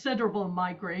considerable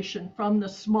migration from the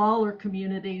smaller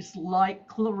communities like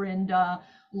Clarinda,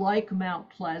 like Mount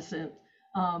Pleasant,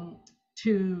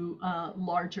 to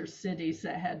larger cities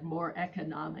that had more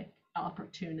economic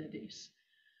opportunities.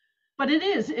 But it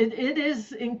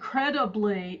is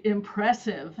incredibly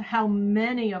impressive how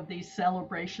many of these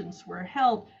celebrations were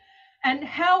held and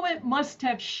how it must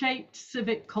have shaped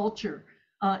civic culture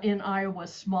in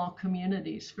Iowa's small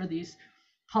communities for these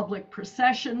public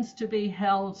processions to be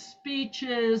held,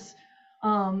 speeches,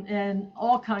 and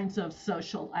all kinds of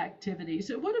social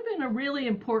activities. It would have been a really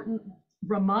important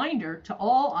reminder to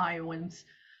all Iowans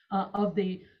of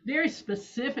the very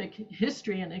specific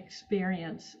history and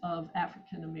experience of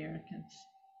African Americans.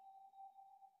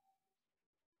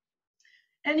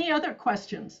 Any other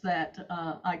questions that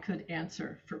I could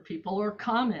answer for people, or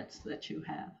comments that you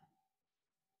have?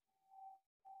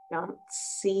 Don't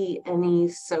see any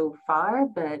so far,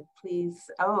 but please.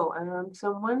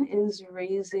 Someone is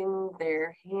raising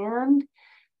their hand.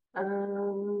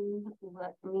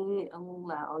 Let me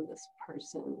allow this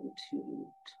person to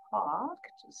talk.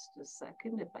 Just a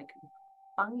second, if I can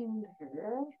find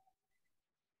her.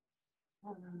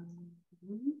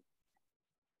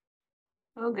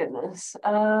 Oh goodness.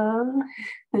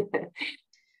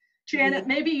 Janet,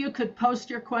 maybe you could post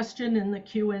your question in the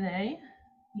Q&A.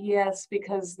 Yes,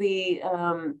 because the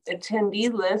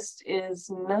attendee list is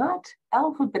not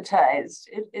alphabetized.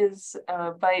 It is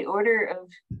by order of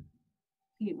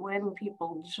when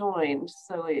people joined,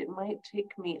 so it might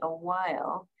take me a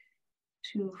while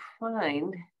to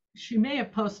find. She may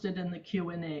have posted in the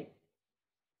Q&A.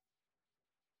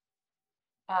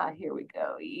 Here we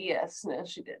go. Yes, no,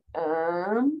 she did.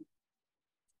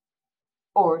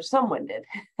 Or someone did.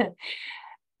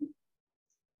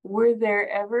 Were there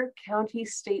ever county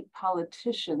state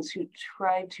politicians who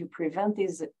tried to prevent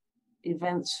these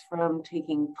events from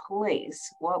taking place?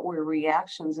 What were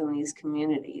reactions in these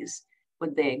communities?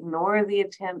 Would they ignore the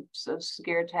attempts of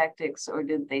scare tactics, or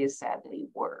did they sadly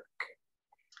work?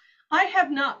 I have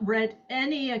not read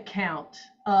any account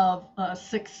of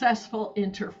successful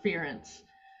interference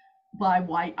by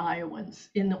white Iowans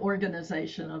in the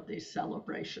organization of these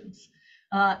celebrations.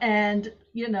 And,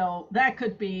 you know, that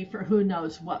could be for who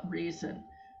knows what reason.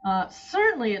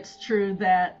 Certainly it's true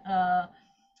that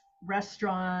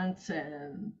restaurants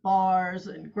and bars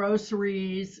and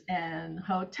groceries and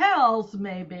hotels,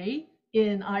 maybe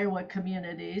in Iowa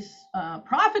communities,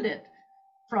 profited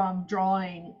from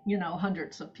drawing, you know,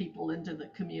 hundreds of people into the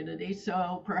community.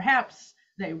 So perhaps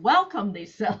they welcome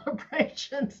these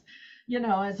celebrations, you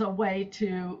know, as a way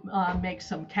to make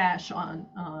some cash on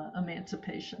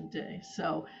Emancipation Day.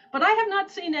 So, but I have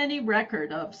not seen any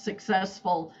record of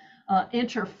successful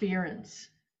interference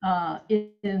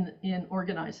in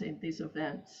organizing these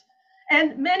events.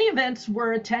 And many events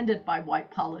were attended by white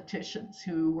politicians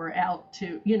who were out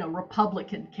to, you know,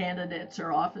 Republican candidates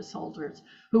or office holders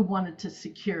who wanted to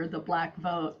secure the Black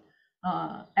vote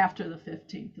after the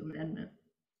 15th Amendment.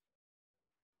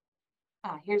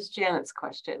 Here's Janet's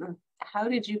question. How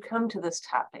did you come to this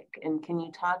topic? And can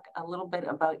you talk a little bit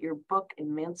about your book,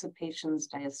 Emancipation's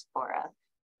Diaspora?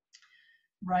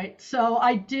 Right. So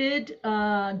I did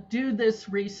do this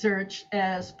research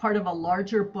as part of a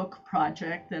larger book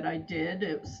project that I did.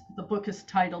 The book is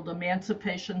titled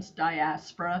Emancipation's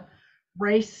Diaspora,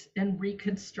 Race and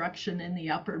Reconstruction in the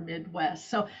Upper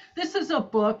Midwest. So this is a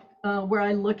book where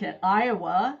I look at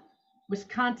Iowa,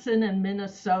 Wisconsin, and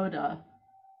Minnesota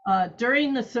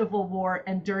during the Civil War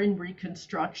and during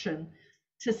Reconstruction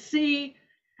to see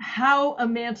how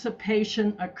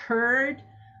emancipation occurred,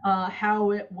 how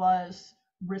it was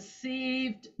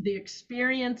received, the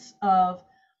experience of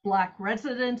Black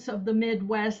residents of the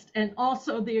Midwest, and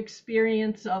also the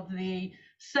experience of the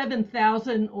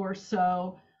 7,000 or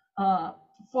so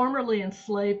formerly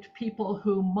enslaved people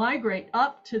who migrate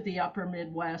up to the upper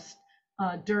Midwest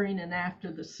during and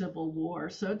after the Civil War.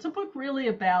 So it's a book really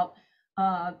about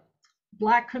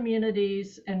Black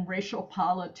communities and racial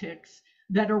politics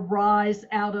that arise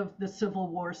out of the Civil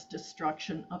War's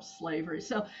destruction of slavery.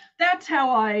 So that's how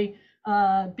I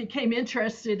became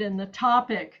interested in the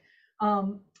topic.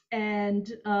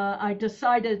 And I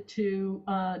decided to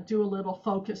do a little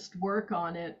focused work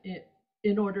on it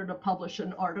in order to publish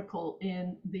an article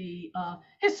in the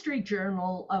History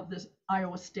Journal of the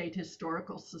Iowa State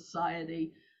Historical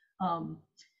Society.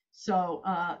 So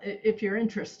if you're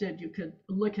interested, you could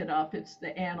look it up. It's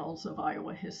the Annals of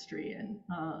Iowa History, and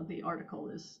the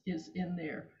article is in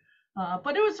there.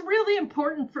 But it was really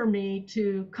important for me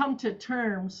to come to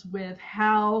terms with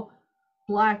how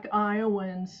Black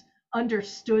Iowans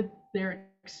understood their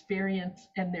experience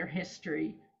and their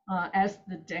history as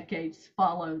the decades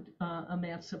followed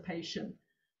emancipation.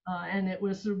 And it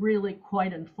was really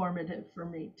quite informative for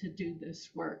me to do this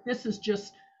work. This is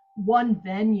just one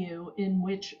venue in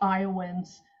which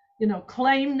Iowans, you know,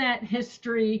 claim that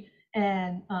history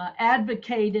and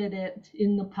advocated it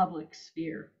in the public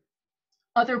sphere.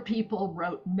 Other people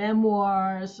wrote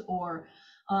memoirs or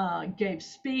gave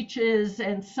speeches,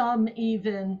 and some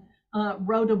even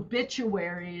wrote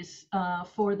obituaries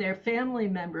for their family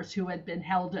members who had been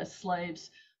held as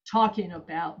slaves, talking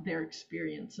about their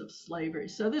experience of slavery.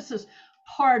 So this is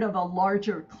part of a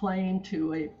larger claim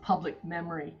to a public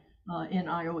memory in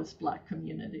Iowa's Black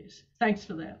communities. Thanks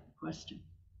for that question.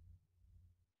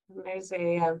 There's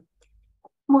a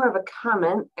more of a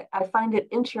comment. I find it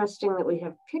interesting that we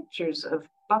have pictures of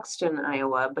Buxton,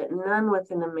 Iowa, but none with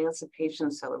an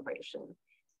emancipation celebration.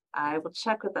 I will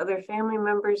check with other family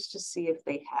members to see if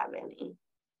they have any.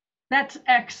 That's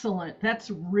excellent. That's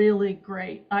really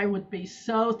great. I would be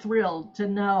so thrilled to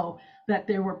know that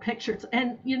there were pictures.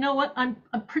 And you know what? I'm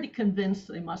pretty convinced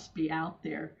they must be out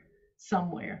there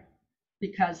somewhere,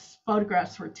 because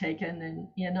photographs were taken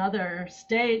in other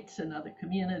states and other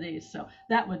communities. So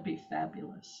that would be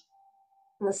fabulous.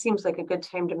 And this seems like a good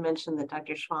time to mention that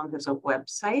Dr. Schwalm has a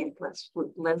website,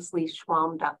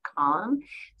 leslieschwalm.com.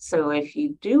 So if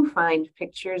you do find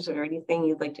pictures or anything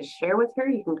you'd like to share with her,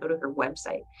 you can go to her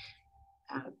website.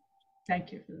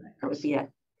 Thank you for that. That would be a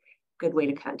good way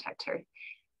to contact her.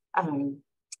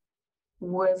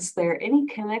 Was there any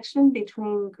connection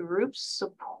between groups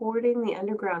supporting the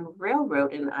Underground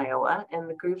Railroad in Iowa and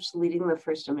the groups leading the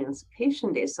first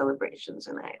Emancipation Day celebrations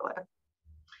in Iowa?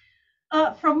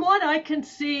 From what I can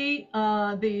see,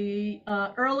 the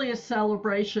earliest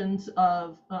celebrations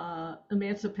of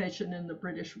emancipation in the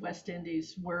British West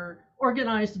Indies were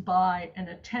organized by and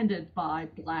attended by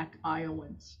Black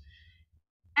Iowans.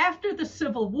 After the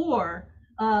Civil War,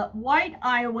 white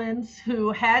Iowans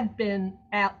who had been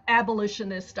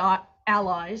abolitionist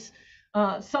allies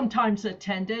sometimes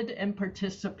attended and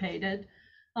participated.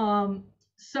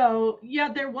 So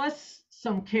yeah, there was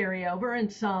some carryover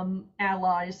and some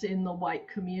allies in the white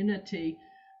community.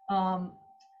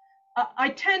 I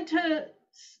tend to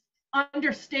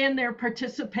understand their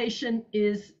participation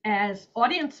is as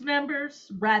audience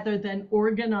members rather than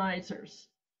organizers,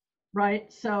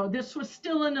 right? So this was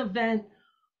still an event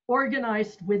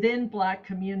organized within Black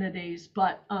communities,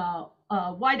 but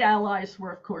white allies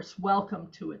were, of course, welcome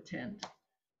to attend.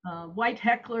 White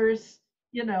hecklers,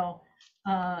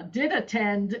 did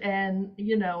attend and,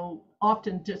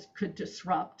 often just could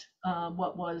disrupt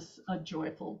what was a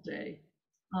joyful day.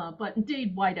 But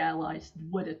indeed, white allies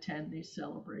would attend these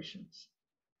celebrations.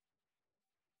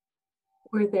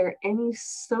 Were there any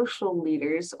social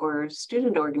leaders or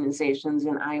student organizations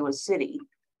in Iowa City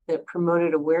that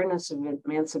promoted awareness of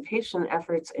emancipation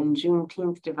efforts and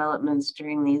Juneteenth developments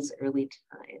during these early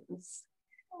times?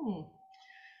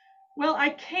 Well, I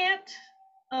can't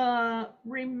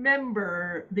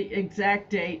remember the exact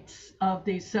dates of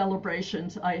these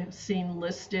celebrations I have seen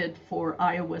listed for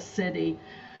Iowa City,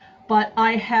 but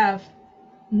I have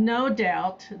no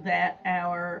doubt that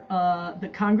the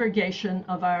congregation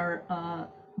of our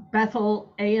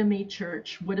Bethel AME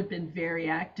Church would have been very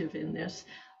active in this.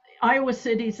 Iowa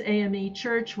City's AME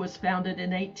Church was founded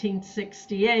in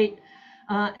 1868,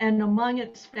 and among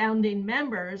its founding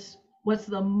members was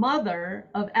the mother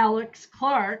of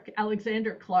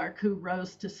Alexander Clark, who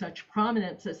rose to such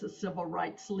prominence as a civil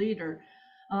rights leader.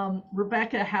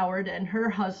 Rebecca Howard and her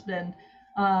husband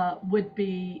would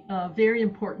be very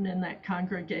important in that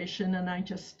congregation, and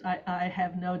I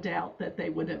have no doubt that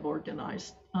they would have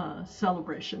organized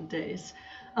celebration days.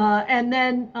 And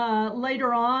then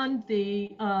later on,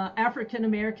 the African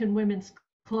American Women's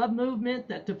Club movement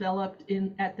that developed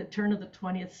at the turn of the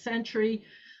 20th century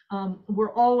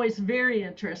were always very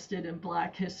interested in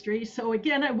Black history. So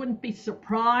again, I wouldn't be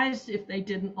surprised if they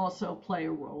didn't also play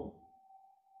a role.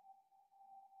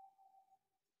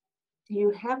 Do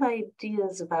you have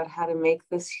ideas about how to make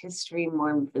this history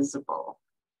more visible?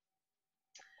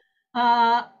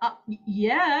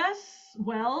 Yes.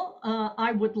 Well,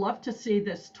 I would love to see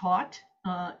this taught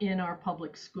in our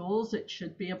public schools. It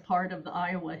should be a part of the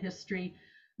Iowa history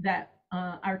that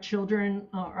our children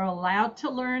are allowed to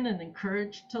learn and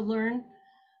encouraged to learn.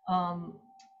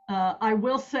 I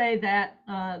will say that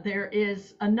there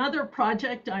is another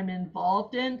project I'm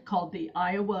involved in called the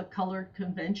Iowa Colored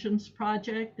Conventions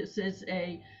Project. This is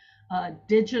a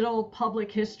digital public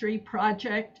history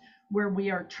project where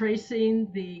we are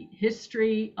tracing the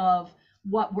history of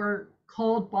what were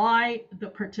called by the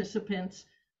participants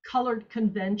colored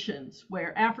conventions,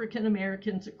 where African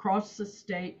Americans across the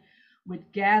state would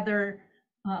gather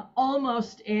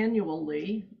almost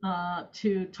annually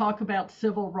to talk about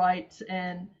civil rights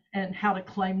and how to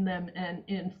claim them and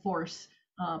enforce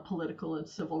political and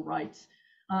civil rights.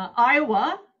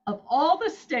 Iowa, of all the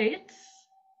states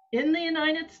in the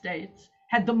United States,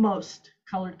 had the most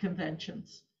colored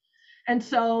conventions. And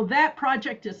so that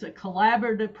project is a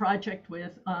collaborative project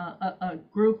with a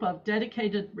group of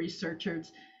dedicated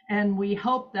researchers. And we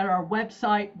hope that our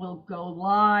website will go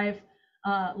live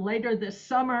later this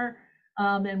summer.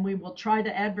 And we will try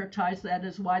to advertise that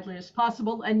as widely as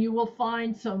possible. And you will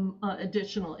find some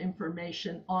additional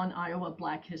information on Iowa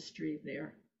Black history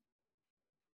there.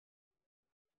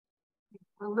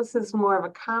 Well, this is more of a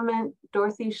comment.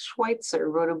 Dorothy Schweitzer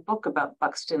wrote a book about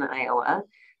Buxton, Iowa.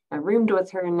 I roomed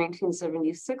with her in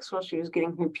 1976 while she was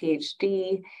getting her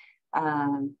PhD.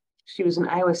 She was an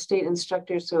Iowa State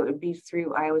instructor, so it would be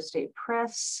through Iowa State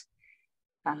Press.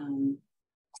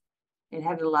 It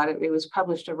had a lot of, it was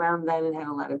published around then and had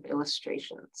a lot of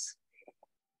illustrations.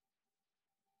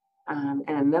 And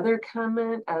another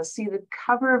comment, see the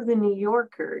cover of the New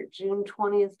Yorker, June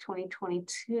 20th,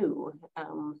 2022.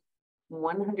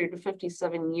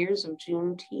 157 years of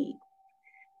Juneteenth.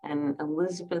 And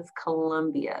Elizabeth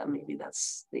Columbia, maybe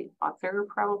that's the author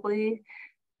probably.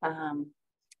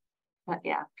 But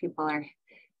yeah, people are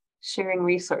sharing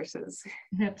resources.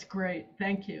 That's great,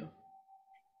 thank you.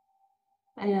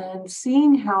 And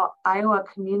seeing how Iowa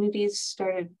communities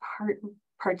started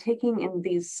partaking in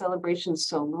these celebrations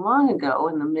so long ago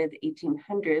in the mid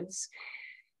 1800s,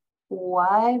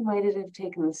 why might it have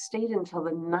taken the state until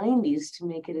the 90s to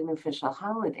make it an official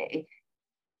holiday?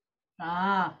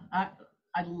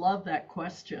 I love that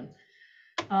question.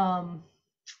 I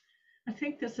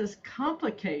think this is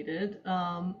complicated.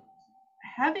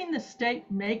 Having the state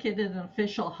make it an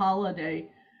official holiday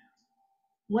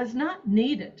was not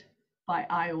needed by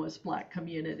Iowa's Black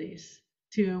communities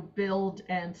to build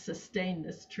and sustain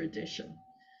this tradition.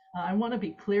 I want to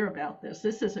be clear about this.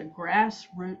 This is a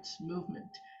grassroots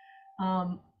movement.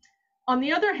 On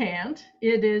the other hand,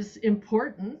 it is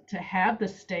important to have the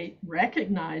state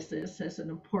recognize this as an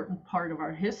important part of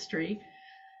our history.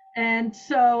 And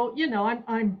so, you know,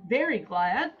 I'm very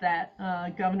glad that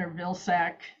Governor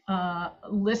Vilsack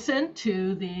listened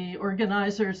to the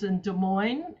organizers in Des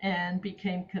Moines and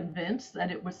became convinced that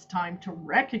it was time to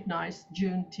recognize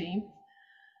Juneteenth.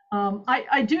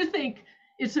 I do think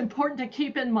it's important to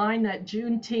keep in mind that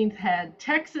Juneteenth had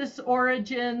Texas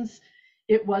origins.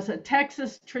 It was a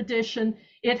Texas tradition.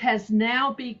 It has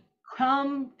now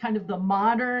become kind of the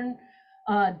modern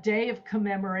day of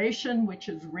commemoration, which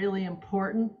is really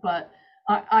important. But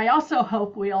I also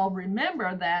hope we all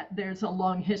remember that there's a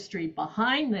long history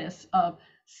behind this of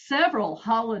several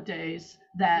holidays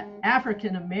that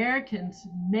African Americans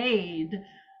made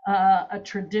a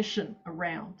tradition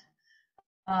around.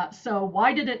 So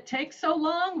why did it take so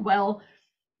long? Well,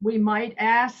 we might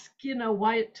ask, you know,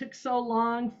 why it took so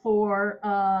long for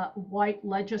white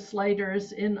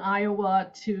legislators in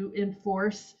Iowa to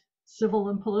enforce civil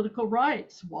and political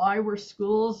rights. Why were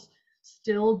schools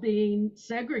still being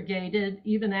segregated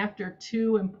even after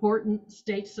two important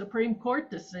state Supreme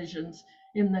Court decisions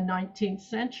in the 19th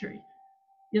century?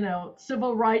 You know,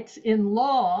 civil rights in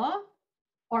law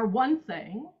are one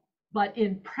thing, but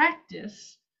in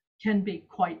practice can be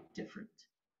quite different.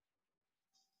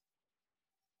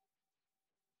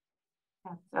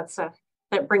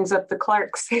 That brings up the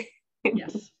Clarks.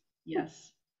 Yes,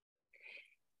 yes.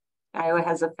 Iowa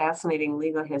has a fascinating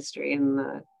legal history,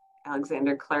 and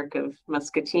Alexander Clark of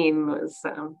Muscatine was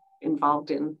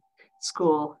involved in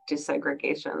school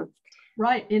desegregation.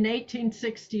 Right, in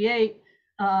 1868,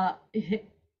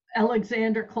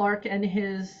 Alexander Clark and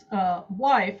his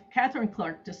wife, Catherine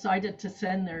Clark, decided to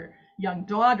send their young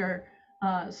daughter,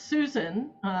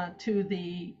 Susan, to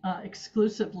the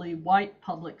exclusively white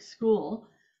public school.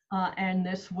 And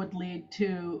this would lead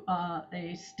to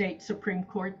a state Supreme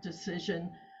Court decision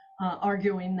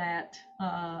arguing that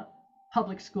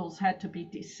public schools had to be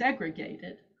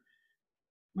desegregated,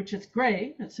 which is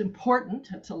great. It's important.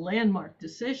 It's a landmark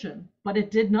decision, but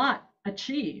it did not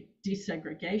achieve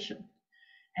desegregation.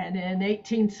 And in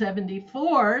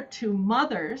 1874,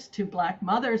 two Black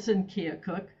mothers in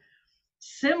Keokuk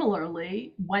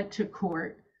similarly went to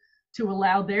court to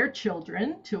allow their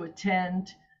children to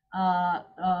attend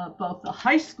both the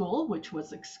high school, which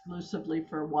was exclusively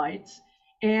for whites,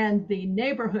 and the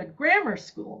neighborhood grammar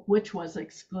school, which was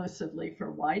exclusively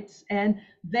for whites. And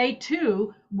they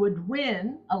too would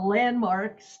win a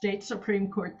landmark state Supreme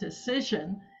Court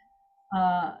decision,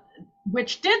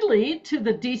 which did lead to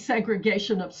the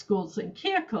desegregation of schools in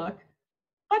Keokuk,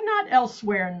 but not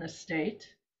elsewhere in the state.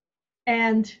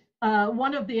 And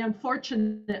one of the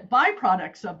unfortunate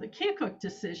byproducts of the Keokuk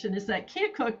decision is that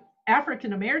Keokuk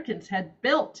African Americans had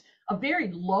built a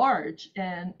very large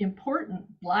and important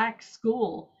Black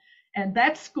school. And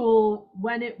that school,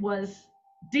 when it was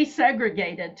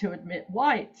desegregated to admit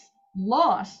whites,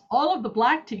 lost, all of the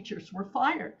Black teachers were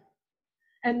fired.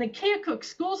 And the Keokuk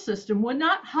school system would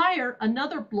not hire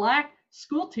another Black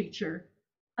school teacher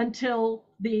until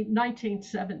the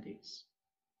 1970s.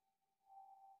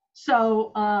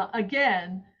 So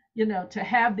again, you know, to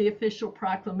have the official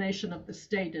proclamation of the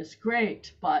state is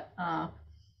great, but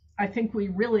I think we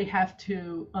really have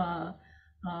to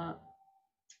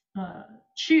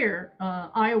cheer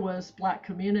Iowa's Black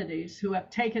communities who have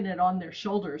taken it on their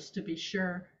shoulders to be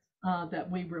sure that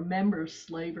we remember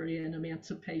slavery and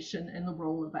emancipation and the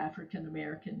role of African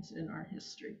Americans in our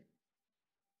history.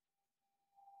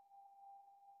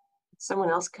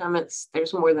 Someone else comments,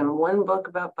 there's more than one book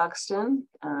about Buxton.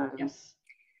 Yes.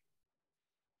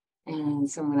 And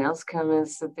someone else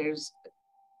comments that there's,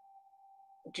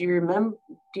 do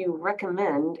you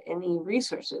recommend any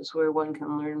resources where one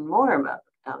can learn more about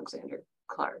Alexander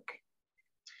Clark?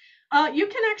 You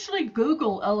can actually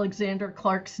Google Alexander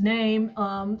Clark's name.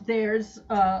 There's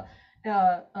a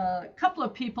couple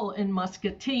of people in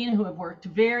Muscatine who have worked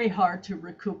very hard to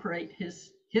recuperate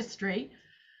his history.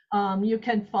 You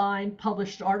can find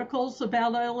published articles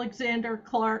about Alexander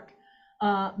Clark.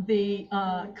 The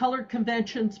Colored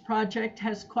Conventions Project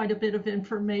has quite a bit of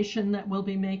information that we'll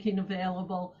be making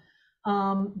available.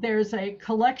 There's a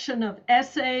collection of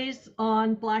essays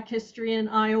on Black history in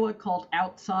Iowa called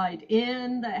Outside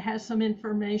In that has some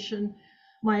information.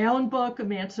 My own book,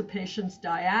 Emancipation's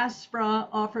Diaspora,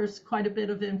 offers quite a bit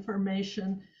of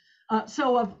information.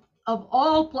 So of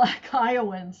all Black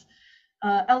Iowans,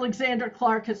 Alexander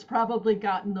Clark has probably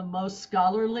gotten the most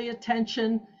scholarly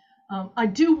attention. I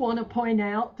do want to point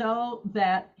out, though,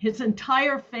 that his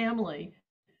entire family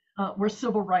were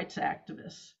civil rights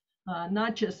activists.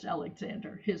 Not just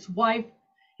Alexander, his wife,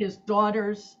 his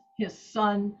daughters, his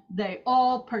son, they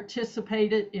all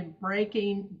participated in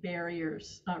breaking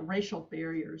barriers, racial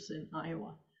barriers in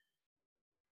Iowa.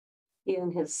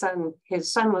 And his son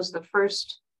was the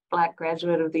first Black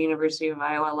graduate of the University of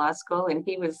Iowa Law School, and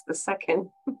he was the second.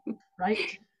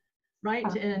 Right.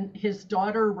 And his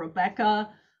daughter, Rebecca,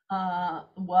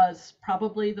 was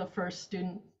probably the first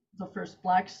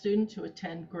Black student to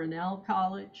attend Grinnell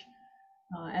College.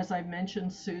 As I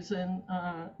mentioned, Susan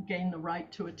gained the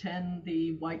right to attend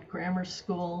the white grammar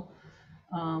school.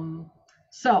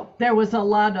 So there was a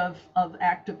lot of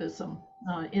activism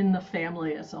in the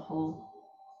family as a whole.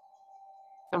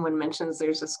 Someone mentions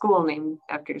there's a school named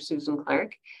after Susan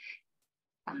Clark.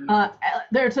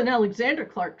 There's an Alexander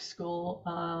Clark School,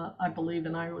 I believe,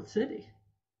 in Iowa City.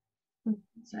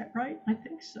 Is that right? I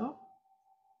think so.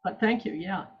 But thank you,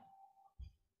 yeah.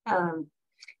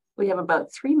 We have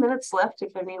about 3 minutes left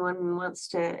if anyone wants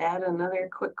to add another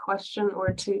quick question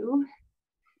or two.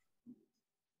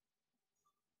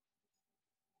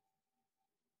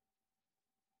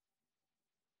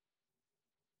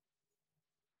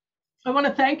 I want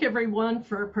to thank everyone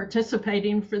for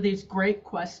participating, for these great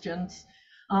questions.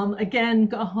 Again,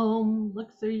 go home,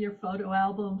 look through your photo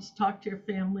albums, talk to your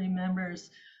family members,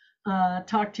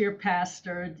 talk to your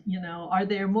pastor. You know, are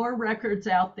there more records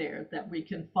out there that we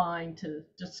can find to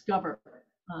discover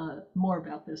more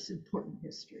about this important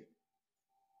history?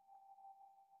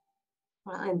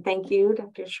 Well, and thank you,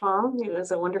 Dr. Schwalm. It was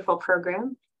a wonderful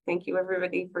program. Thank you,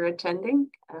 everybody, for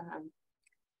attending.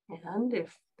 And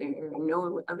if there are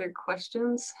no other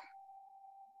questions,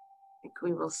 I think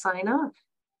we will sign off.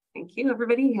 Thank you,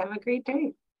 everybody. Have a great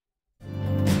day.